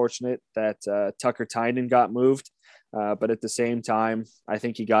really unfortunate that Tucker Tynan got moved. But at the same time, I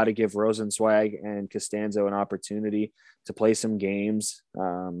think you got to give Rosenzweig and Costanzo an opportunity to play some games,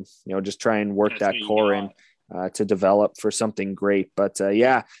 just try and work that core in. to develop for something great. But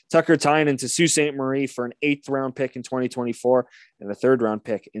Tucker Tynan to Sault Ste. Marie for an 8th round pick in 2024 and a 3rd round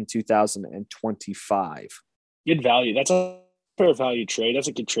pick in 2025. Good value. That's a fair value trade. That's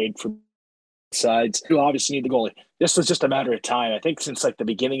a good trade for sides who obviously need the goalie. This was just a matter of time. I think since like the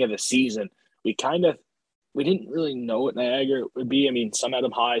beginning of the season, we didn't really know what Niagara would be. I mean, some had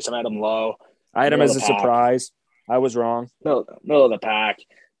them high, some had them low. I had them as a surprise. I was wrong. Middle of the pack.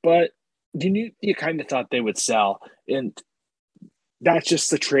 But you kind of thought they would sell. And that's just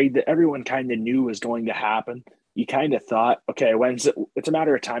the trade that everyone kind of knew was going to happen. You kind of thought, okay, it's a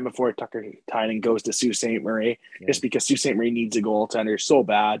matter of time before Tucker Tynan goes to Sault Ste. Marie, just because Sault Ste. Marie needs a goaltender so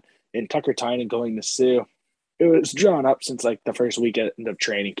bad. And Tucker Tynan going to Sault, it was drawn up since like the first weekend of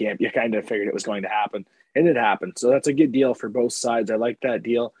training camp. You kind of figured it was going to happen, and it happened. So that's a good deal for both sides. I like that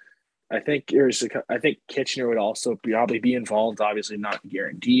deal. I think Kitchener would also probably be involved. Obviously, not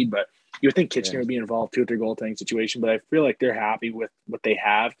guaranteed, but you would think Kitchener would be involved too with their goaltending situation. But I feel like they're happy with what they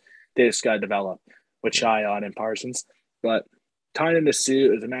have. They just got to develop with Chyon and Parsons. But Tynan to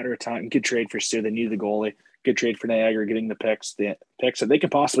Sault is a matter of time. Good trade for Sault. They need the goalie. Good trade for Niagara, getting the picks that they could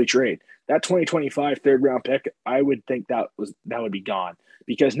possibly trade. That 2025 3rd round pick, I would think that would be gone,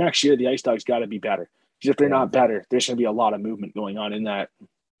 because next year the Ice Dogs got to be better. Because if they're not better, there's going to be a lot of movement going on in that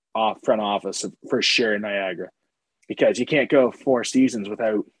front office for sure in Niagara, because you can't go 4 seasons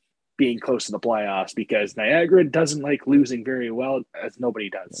without being close to the playoffs, because Niagara doesn't like losing very well, as nobody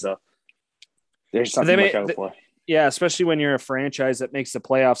does. So there's something to look out for. Yeah, especially when you're a franchise that makes the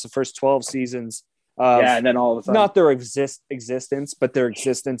playoffs the first 12 seasons. And then all of a sudden, not their existence, but their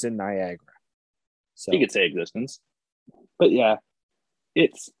existence in Niagara. So you could say existence, but yeah,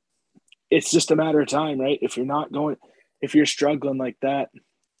 it's just a matter of time, right? If you're struggling like that,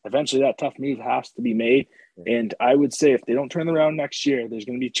 eventually that tough move has to be made. And I would say if they don't turn around next year, there's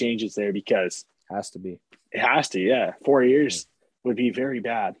going to be changes there, because it has to be. It has to, yeah. 4 years would be very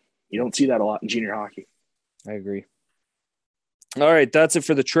bad. You don't see that a lot in junior hockey. I agree. All right, that's it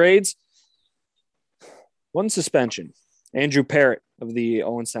for the trades. One suspension. Andrew Parrott of the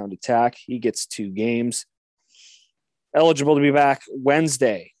Owen Sound Attack. He gets 2 games. Eligible to be back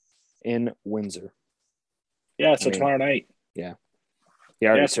Wednesday in Windsor. Yeah, tomorrow night. Yeah. He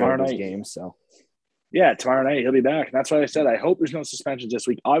already started his game, so. Yeah, tomorrow night he'll be back. And that's why I said I hope there's no suspensions this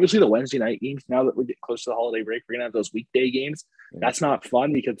week. Obviously, the Wednesday night games, now that we're getting close to the holiday break, we're going to have those weekday games. Yeah. That's not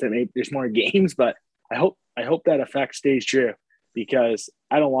fun because there's more games, but I hope that effect stays true, because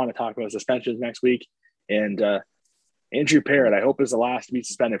I don't want to talk about suspensions next week. And Andrew Parrott, I hope, is the last to be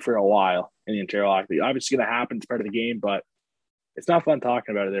suspended for a while in the Ontario Hockey League. Obviously, going to happen. It's part of the game, but it's not fun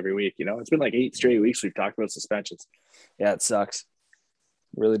talking about it every week. You know, it's been like 8 straight weeks we've talked about suspensions. Yeah, it sucks.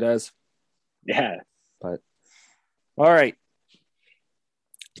 It really does. Yeah. But all right.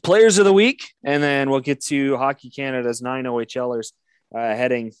 Players of the week, and then we'll get to Hockey Canada's 9 OHLers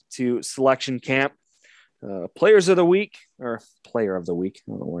heading to selection camp. Players of the week, or player of the week.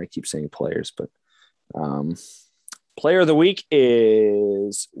 I don't know why I keep saying players, but player of the week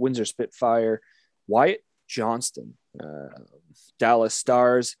is Windsor Spitfire Wyatt Johnston, Dallas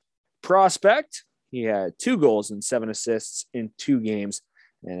Stars prospect. He had 2 goals and 7 assists in 2 games,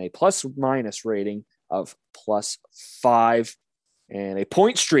 and a plus-minus rating of +5, and a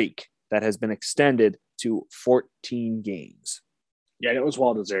point streak that has been extended to 14 games. Yeah, it was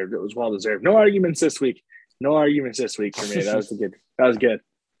well-deserved. No arguments this week. For me. That was good.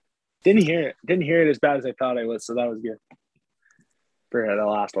 Didn't hear it as bad as I thought I was, so that was good for the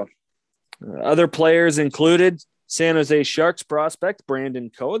last one. Other players included San Jose Sharks prospect Brandon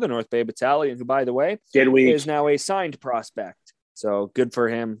Coe, the North Bay Battalion, who, by the way, is now a signed prospect. So good for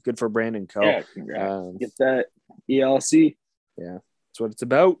him. Good for Brandon Coe. Yeah, congrats. Get that ELC. Yeah, that's what it's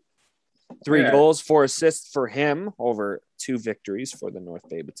about. 3 goals, 4 assists for him over 2 victories for the North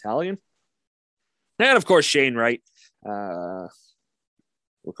Bay Battalion. And, of course, Shane Wright,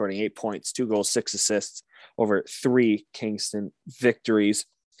 recording 8 points, 2 goals, 6 assists over 3 Kingston victories.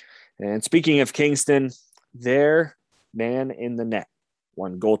 And speaking of Kingston, their man in the net,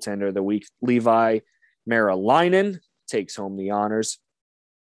 one goaltender of the week, Levi Maralainen, takes home the honors.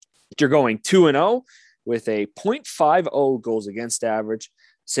 You're going 2-0 with a .50 goals against average,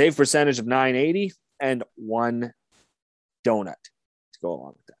 save percentage of .980, and 1 donut to go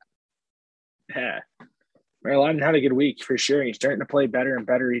along with that. Yeah. Maralainen had a good week for sure. He's starting to play better and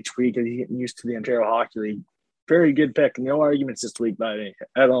better each week as he's getting used to the Ontario Hockey League. Very good pick. No arguments this week by me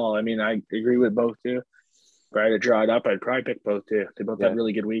at all. I mean, I agree with both too. If I had to draw it up, I'd probably pick both too. They both had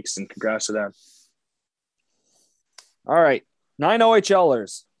really good weeks, and congrats to them. All right. 9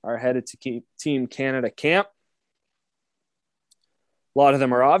 OHLers are headed to Team Canada camp. A lot of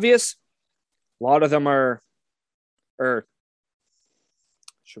them are obvious. A lot of them are or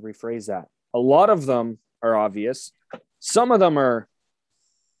should rephrase that. A lot of them are obvious. Some of them are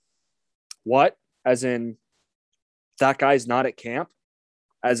what? As in, that guy's not at camp?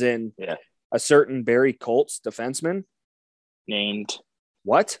 As in, a certain Barrie Colts defenseman? Named.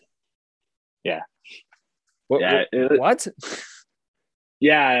 What? Yeah. What?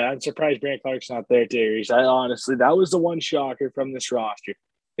 Yeah, I'm surprised Brant Clark's not there, too. Honestly, that was the one shocker from this roster.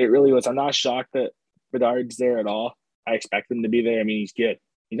 It really was. I'm not shocked that Bedard's there at all. I expect him to be there. I mean, he's good.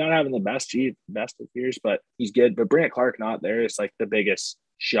 He's not having the best of years, but he's good. But Brant Clark not there is like the biggest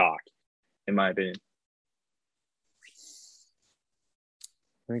shock, in my opinion.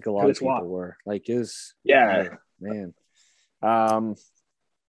 I think a lot of people were. Man.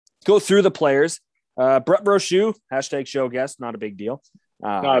 Go through the players. Brett Brochu, #show guest, not a big deal.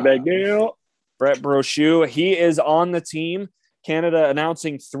 Not a big deal. Brett Brochu, he is on the team. Canada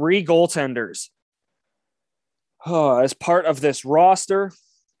announcing 3 goaltenders. As part of this roster,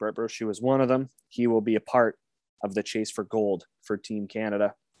 Brett Brochu is one of them. He will be a part of the chase for gold for Team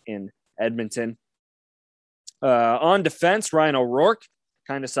Canada in Edmonton. On defense, Ryan O'Rourke,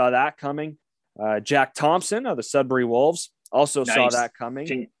 kind of saw that coming. Jack Thompson of the Sudbury Wolves also saw that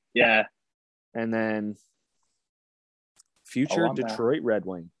coming. Yeah. And then future alumni. Detroit Red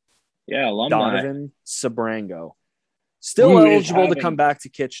Wing. Yeah, alumni. Donovan Sabrango. Still eligible to come back to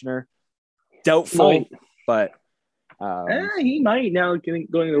Kitchener. Doubtful, but he might now going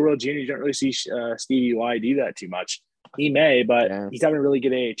to the World Juniors. You don't really see Stevie Y do that too much. He may, but he's having a really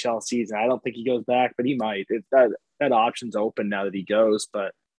good AHL season. I don't think he goes back, but he might. That option's open now that he goes. But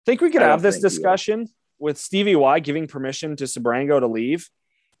I think we could have this discussion with Stevie Y giving permission to Sabrango to leave.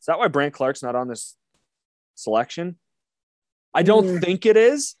 Is that why Brant Clark's not on this selection? I don't think it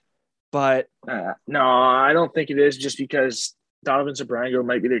is, but no, I don't think it is. Just because Donovan Sabrango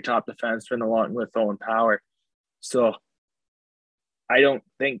might be their top defenseman along with Owen Power. So I don't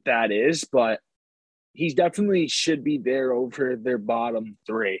think that is, but he definitely should be there over their bottom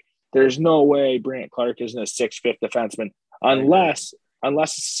 3. There's no way Brant Clark isn't a 6'5" defenseman unless the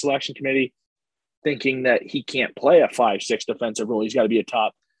selection committee thinking that he can't play a 5'6" defensive role. He's got to be a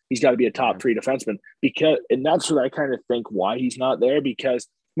top 3 defenseman and that's what I kind of think why he's not there, because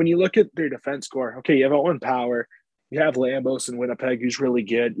when you look at their defense core, okay, you have Owen Power, you have Lambos in Winnipeg, who's really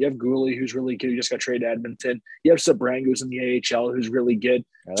good. You have Gooley, who's really good. You just got traded to Edmonton. You have Sabrango's in the AHL, who's really good.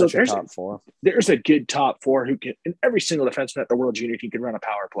 Yeah, so there's top 4. There's a good top 4 who can, and every single defenseman at the World Junior team can run a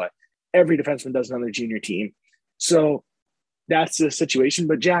power play. Every defenseman does it on their junior team. So that's the situation.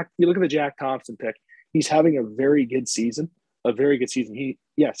 But you look at the Jack Thompson pick. He's having a very good season. He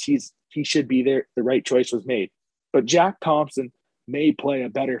should be there. The right choice was made. But Jack Thompson may play a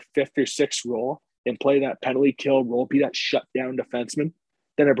better 5th or 6th role and play that penalty kill role, be that shutdown defenseman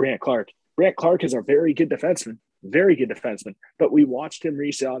than a Brant Clark. Brant Clark is a very good defenseman, but we watched him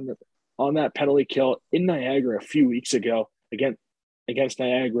recently on that penalty kill in Niagara a few weeks ago against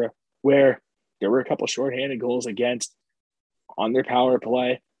Niagara, where there were a couple shorthanded goals against on their power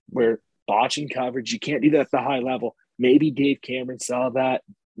play, where botching coverage, you can't do that at the high level. Maybe Dave Cameron saw that.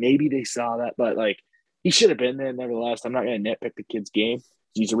 Maybe they saw that, but he should have been there nevertheless. I'm not going to nitpick the kid's game.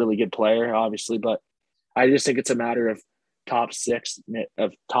 He's a really good player, obviously, but I just think it's a matter of top 6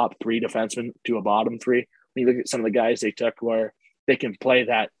 of top 3 defensemen to a bottom 3. When you look at some of the guys they took where they can play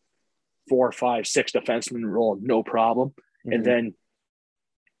that 4, 5, 6 defenseman role, no problem. Mm-hmm. And then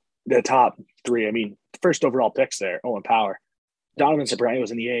the top 3, I mean, first overall picks there, Owen Power. Donovan Sabrango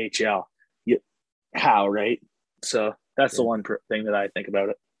was in the AHL. How, right? So that's the one thing that I think about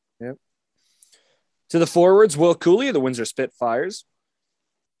it. Yep. To the forwards, Will Cooley of the Windsor Spitfires.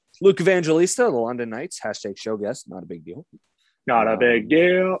 Luke Evangelista of the London Knights, #show guest, not a big deal. Not a big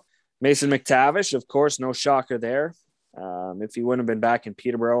deal. Mason McTavish, of course, no shocker there. If he wouldn't have been back in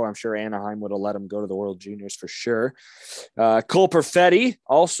Peterborough, I'm sure Anaheim would have let him go to the World Juniors for sure. Cole Perfetti,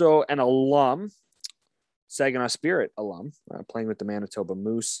 also an alum, Saginaw Spirit alum, playing with the Manitoba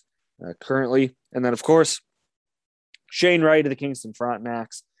Moose currently. And then, of course, Shane Wright of the Kingston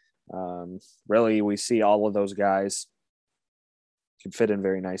Frontenacs. Really, we see all of those guys could fit in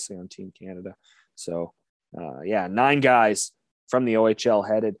very nicely on Team Canada. So, 9 guys from the OHL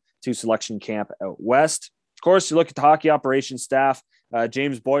headed to selection camp out west. Of course, you look at the hockey operations staff.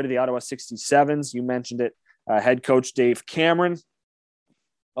 James Boyd of the Ottawa 67s. You mentioned it. Head coach Dave Cameron,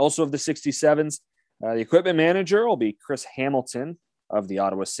 also of the 67s. The equipment manager will be Chris Hamilton of the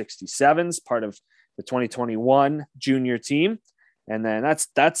Ottawa 67s, part of the 2021 junior team. And then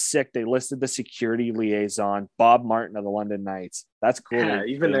that's sick. They listed the security liaison, Bob Martin of the London Knights. That's cool. Yeah,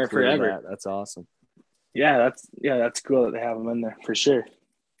 you've been there forever. That's awesome. Yeah, that's cool that they have him in there for sure.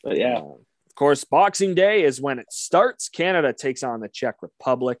 But yeah, Of course, Boxing Day is when it starts. Canada takes on the Czech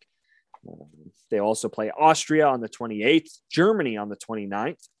Republic. They also play Austria on the 28th, Germany on the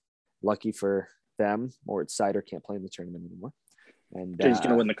 29th. Lucky for them, Moritz Seider can't play in the tournament anymore. And He's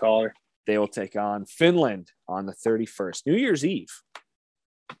going to win the collar. They will take on Finland on the 31st, New Year's Eve.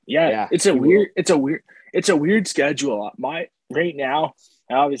 Yeah, it's a weird schedule. Right now,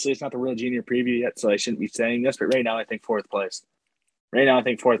 obviously it's not the World Junior preview yet, so I shouldn't be saying this, but right now I think fourth place. Right now I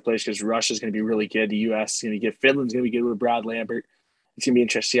think fourth place because Russia's going to be really good. The U.S. is going to be good. Finland's going to be good with Brad Lambert. It's going to be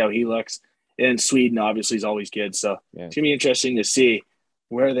interesting to see how he looks. And Sweden obviously is always good, so It's going to be interesting to see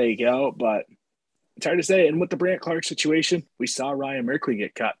where they go, but it's hard to say. And with the Brant Clark situation, we saw Ryan Merkley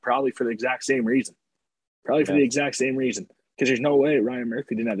get cut probably for the exact same reason. Because there's no way Ryan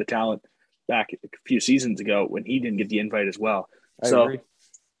Merkley didn't have the talent back a few seasons ago when he didn't get the invite as well. I agree.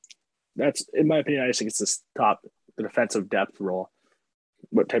 That's, in my opinion, I just think it's the defensive depth role,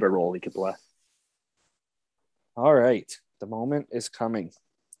 what type of role he could play. All right. The moment is coming.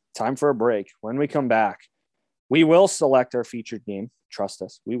 Time for a break. When we come back, we will select our featured game. Trust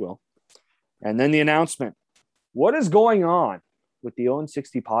us, we will. And then the announcement. What is going on with the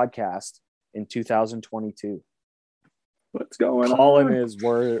 0-60 podcast in 2022? What's going Colin on? is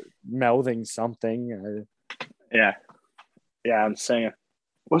mouthing something. Yeah, I'm saying,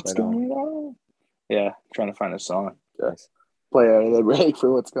 what's Right going on? Yeah, trying to find a song. Nice. Play out of the break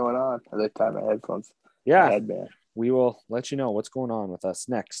for what's going on. As I tie my headphones. Yeah, Headband. we will let you know what's going on with us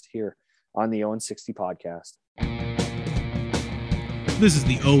next here on the 0-60 podcast. This is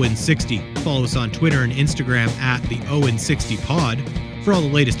the 0-60. Follow us on Twitter and Instagram at the 0-60 pod for all the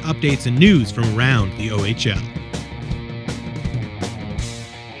latest updates and news from around the OHL.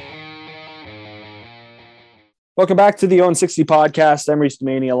 Welcome back to the 0-60 podcast. I'm Reese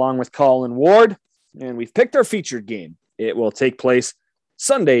Demaney along with Colin Ward, and we've picked our featured game. It will take place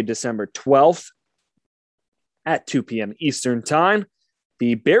Sunday, December 12th at 2 p.m. Eastern Time.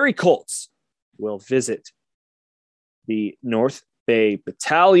 The Barrie Colts will visit the North Bay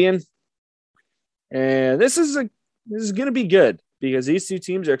Battalion. And this is going to be good because these two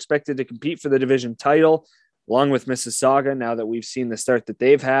teams are expected to compete for the division title along with Mississauga now that we've seen the start that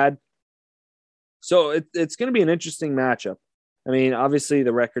they've had. So it's going to be an interesting matchup. I mean, obviously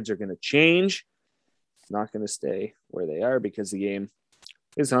the records are going to change. It's not going to stay where they are because the game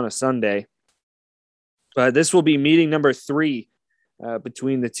is on a Sunday. But this will be meeting number 3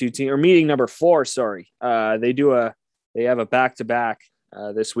 between the two teams, or meeting number 4. Sorry, they have a back-to-back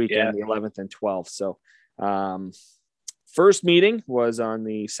this weekend, the 11th and 12th. So first meeting was on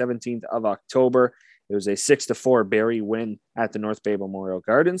the 17th of October. It was a 6-4 Barrie win at the North Bay Memorial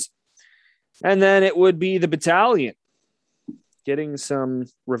Gardens. And then it would be the Battalion getting some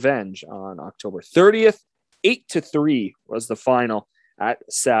revenge on October 30th. 8-3 was the final at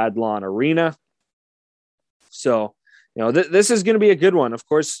Sad Lawn Arena. So, this is going to be a good one. Of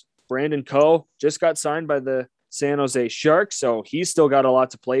course, Brandon Coe just got signed by the San Jose Sharks, so he's still got a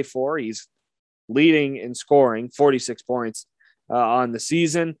lot to play for. He's leading in scoring, 46 points on the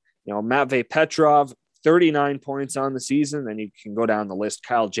season. Matvei Petrov, 39 points on the season. Then you can go down the list.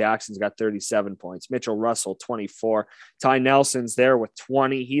 Kyle Jackson's got 37 points. Mitchell Russell, 24. Ty Nelson's there with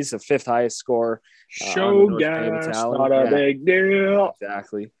 20. He's the 5th highest scorer. Show gas, not a big deal.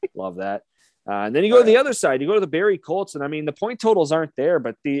 Exactly. Love that. And then you go to the other side. You go to the Barrie Colts, and I mean, the point totals aren't there,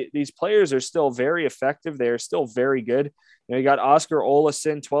 but these players are still very effective. They are still very good. You got Oscar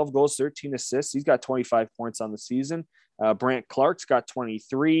Olason, 12 goals, 13 assists. He's got 25 points on the season. Brant Clark's got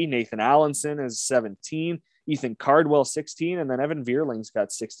 23. Nathan Allenson has 17. Ethan Cardwell, 16. And then Evan Veerling's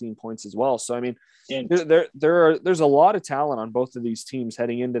got 16 points as well. So, I mean, there's a lot of talent on both of these teams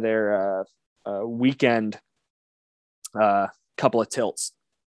heading into their weekend couple of tilts.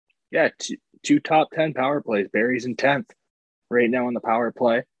 Yeah, two top 10 power plays. Barrie's in 10th right now on the power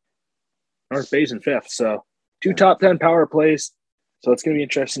play. North Bay's in 5th. So, 2 top 10 power plays. So it's going to be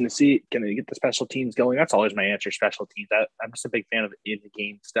interesting to see, can they get the special teams going? That's always my answer, special teams. I'm just a big fan of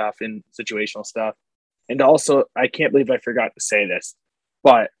in-the-game stuff and situational stuff. And also, I can't believe I forgot to say this,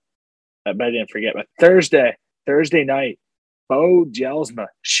 but I didn't forget. But Thursday night, Bo Jelsma,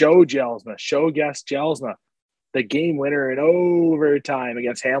 show guest Jelsma, the game winner in overtime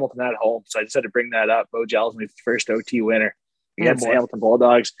against Hamilton at home. So I just had to bring that up. Bo Jelsma's first OT winner against the Hamilton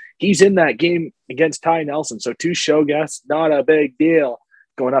Bulldogs. He's in that game against Ty Nelson. So 2 show guests, not a big deal,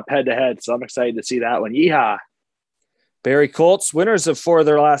 going up head-to-head. So I'm excited to see that one. Yeehaw. Barrie Colts, winners of 4 of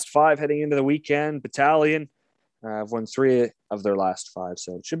their last 5 heading into the weekend. Battalion have won 3 of their last 5.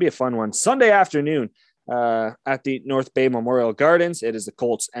 So it should be a fun one. Sunday afternoon at the North Bay Memorial Gardens. It is the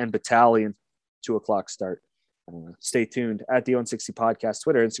Colts and Battalion, 2:00 start. Stay tuned at the 060 Podcast,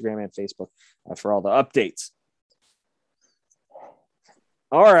 Twitter, Instagram, and Facebook for all the updates.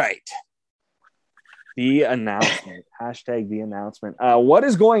 All right. The announcement. Hashtag the announcement. What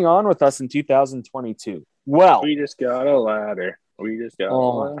is going on with us in 2022? Well, we just got a ladder.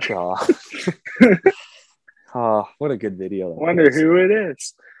 Oh, my God. Oh, what a good video. Wonder who it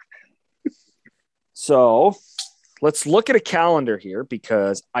is. So let's look at a calendar here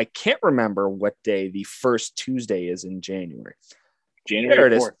because I can't remember what day the first Tuesday is in January.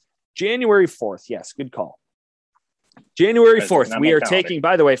 January 4th. January 4th. Yes, good call. January 4th. We are taking,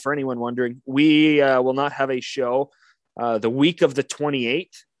 by the way, for anyone wondering, we will not have a show the week of the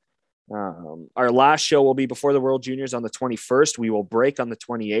 28th. Our last show will be before the World Juniors on the 21st. We will break on the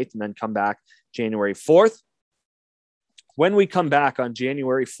 28th and then come back January 4th. When we come back on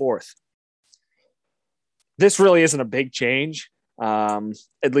January 4th, this really isn't a big change,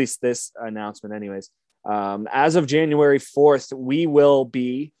 at least this announcement anyways. As of January 4th, we will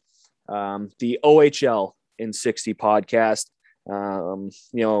be the OHL in 60 podcast.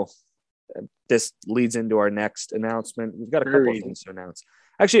 This leads into our next announcement. We've got a couple of things to announce.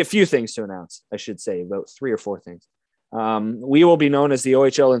 Actually, a few things to announce, I should say, about 3 or 4 things. We will be known as the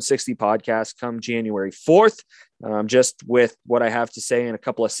OHL in 60 podcast come January 4th. Just with what I have to say in a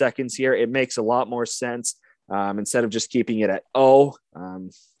couple of seconds here, it makes a lot more sense. Instead of just keeping it at O,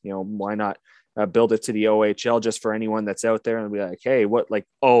 why not build it to the OHL just for anyone that's out there and be like, hey, what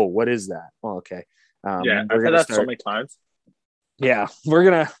is that? Oh, okay. I've heard that so many times. Yeah,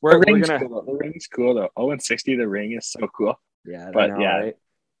 the ring's cool though. 0-60, the ring is so cool. Yeah, right?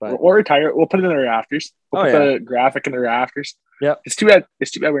 But we'll retire. We'll put it in the rafters. We'll put the graphic in the rafters. Yeah, it's too bad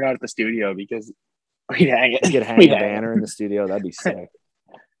we're not at the studio because we'd hang it. We could hang a banner in the studio. That'd be sick.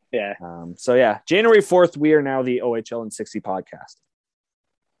 Yeah. January 4th, we are now the OHL in 60 podcast.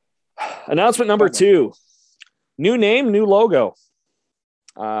 Announcement number 2: new name, new logo.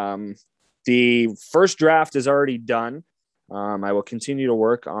 The first draft is already done. I will continue to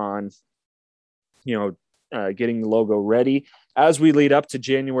work on, getting the logo ready. As we lead up to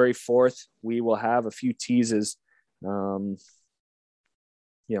January 4th, we will have a few teases, of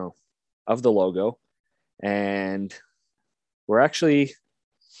the logo. And we're actually,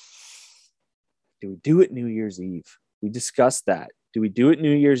 do we do it New Year's Eve? We discussed that. Do we do it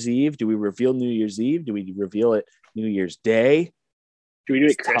New Year's Eve? Do we reveal New Year's Eve? Do we reveal it New Year's Day? Do we do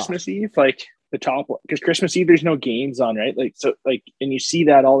it Christmas Eve? Like the top one? Because Christmas Eve, there's no games on, right? And you see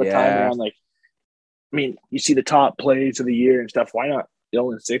that all the time around, you see the top plays of the year and stuff. Why not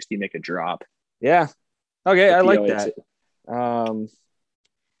 0-60 make a drop? Yeah. Okay. I like that.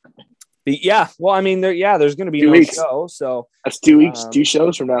 There's going to be no show. So that's 2 weeks, 2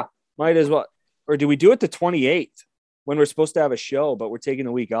 shows from now. Might as well. Or do we do it the 28th when we're supposed to have a show, but we're taking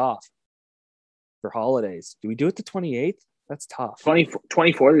the week off for holidays? Do we do it the 28th? That's tough.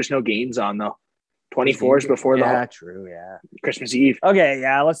 24, there's no games on though. 24 is before Christmas Eve. Okay,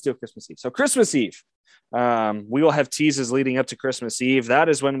 yeah, let's do Christmas Eve. So Christmas Eve, we will have teases leading up to Christmas Eve. That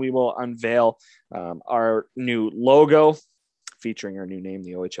is when we will unveil our new logo featuring our new name,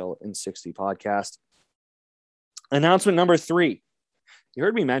 the OHL in 60 podcast. Announcement number 3. You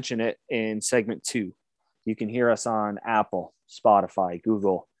heard me mention it in segment 2. You can hear us on Apple, Spotify,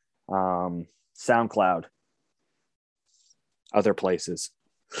 Google, SoundCloud, other places.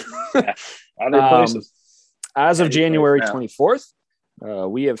 Other places. As of January 24th,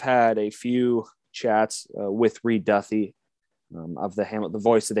 we have had a few chats with Reed Duthie of the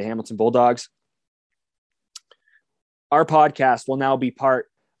voice of the Hamilton Bulldogs. Our podcast will now be part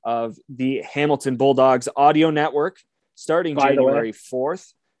of the Hamilton Bulldogs audio network starting January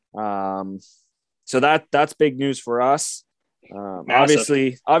 4th. So that's big news for us.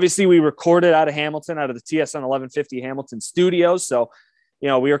 Obviously we recorded out of Hamilton, out of the TSN 1150 Hamilton studios. So,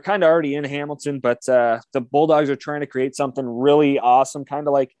 we were kind of already in Hamilton, but the Bulldogs are trying to create something really awesome. Kind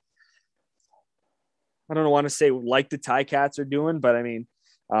of like, I don't want to say like the Ticats are doing, but I mean,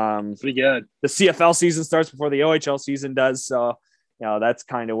 pretty good. The CFL season starts before the OHL season does. So, that's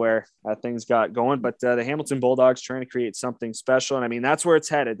kind of where things got going, but the Hamilton Bulldogs trying to create something special. And I mean, that's where it's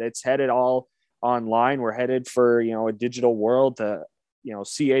headed. It's headed all online. We're headed for, a digital world.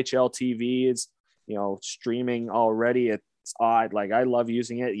 CHL TV is, streaming already. It's odd. Like, I love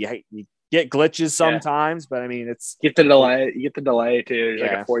using it. You get glitches sometimes, but I mean, it's you get the delay too. There's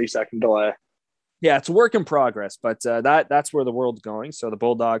like a 40-second delay. Yeah, it's a work in progress, but that's where the world's going. So the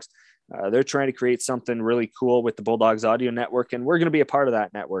Bulldogs, they're trying to create something really cool with the Bulldogs audio network, and we're going to be a part of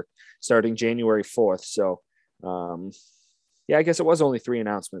that network starting January 4th. So, I guess it was only 3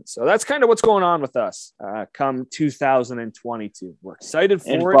 announcements. So that's kind of what's going on with us come 2022. We're excited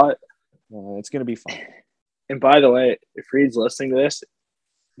for it. It's going to be fun. And by the way, if Reed's listening to this,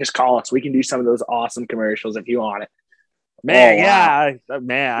 just call us. We can do some of those awesome commercials if you want it. Man,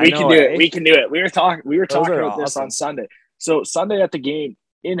 we can do it. We can do it. We were talking about this awesome. on Sunday. So Sunday at the game,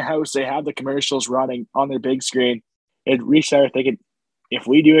 in-house, they have the commercials running on their big screen. And we started thinking, if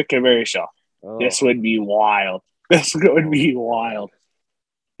we do a commercial, this would be wild. This would be wild.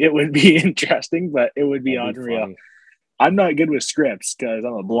 It would be interesting, but it would be unreal. Funny. I'm not good with scripts because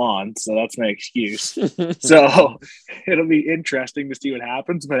I'm a blonde, so that's my excuse. So it'll be interesting to see what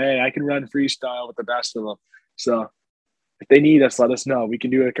happens. But hey, I can run freestyle with the best of them. So if they need us, let us know. We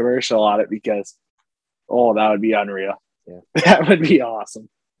can do a commercial on it because, that would be unreal. Yeah, that would be awesome.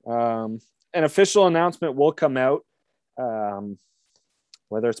 An official announcement will come out,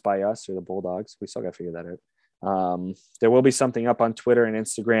 whether it's by us or the Bulldogs. We still got to figure that out. There will be something up on Twitter and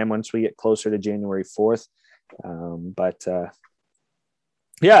Instagram once we get closer to January 4th. But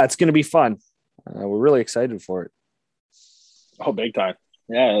it's going to be fun. We're really excited for it. Oh, big time.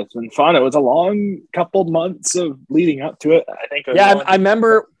 Yeah, it's been fun. It was a long couple months of leading up to it. I think. I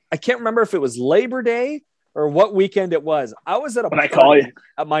remember. I can't remember if it was Labor Day or what weekend it was. I was at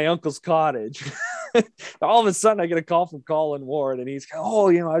at my uncle's cottage. All of a sudden, I get a call from Colin Ward, and he's,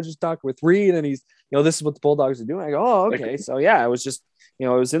 I just talked with Reed, and he's, this is what the Bulldogs are doing. I go, oh, okay. So it was just, it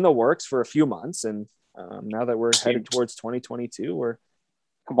was in the works for a few months, and now that we're headed towards 2022, we're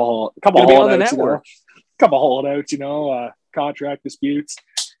couple on the network. Couple holdouts, contract disputes.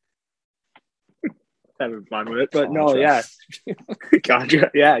 Having fun with it, but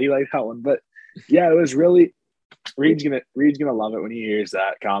contract. Yeah, you like that one, but it was really Reed's gonna love it when he hears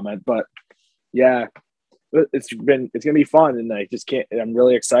that comment. But it's gonna be fun, and I'm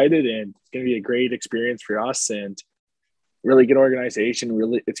really excited, and it's gonna be a great experience for us, and really good organization.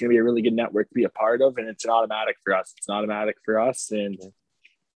 Really, it's gonna be a really good network to be a part of, and it's an automatic for us. And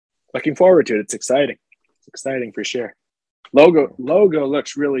looking forward to it. It's exciting. It's exciting for sure. Logo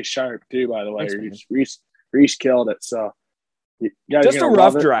looks really sharp too, by the way. Reese killed it. So just a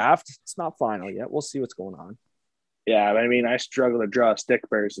rough draft. It's not final yet. We'll see what's going on. Yeah, I mean, I struggle to draw a stick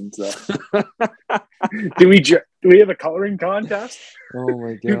person. So do we have a coloring contest? Oh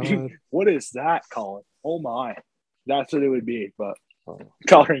my god! What is that, Colin? Oh my, that's what it would be. But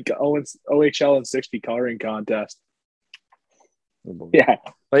coloring OHL and 60 coloring contest. Yeah,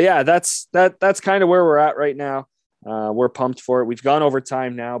 but that's kind of where we're at right now. We're pumped for it. We've gone over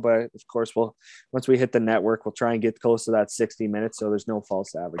time now, but of course, once we hit the network, we'll try and get close to that 60 minutes, so there's no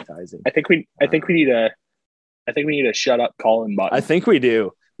false advertising. I think we need a shut up Colin button. I think we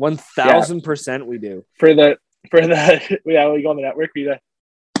do. 1,000% we do. For the we go on the network.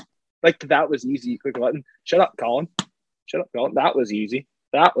 That was easy. Quick button. Shut up, Colin. Shut up, Colin. That was easy.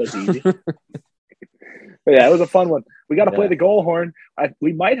 But yeah, it was a fun one. We got to play the goal horn.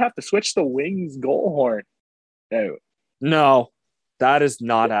 We might have to switch the Wings goal horn. No, that is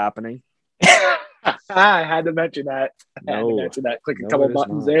not happening. I had to mention that. Click a couple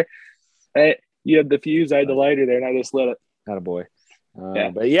buttons there. Hey, you had the fuse, I had the lighter there, and I just lit it. Attaboy.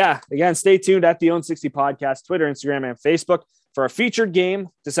 But again, stay tuned at the Own 60 Podcast, Twitter, Instagram, and Facebook for our featured game,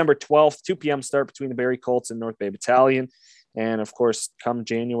 December 12th, 2 p.m. start between the Barrie Colts and North Bay Battalion. And of course, come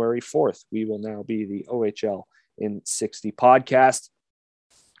January 4th, we will now be the OHL in 60 podcast.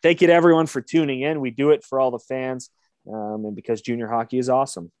 Thank you to everyone for tuning in. We do it for all the fans, and because junior hockey is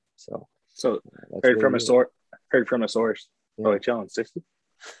awesome. So heard from a source. Yeah. OHL in 60.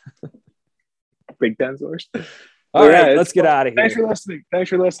 Big Ten source. All right, let's get out of here. Thanks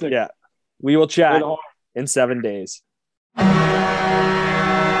for listening. Yeah, we will chat in 7 days.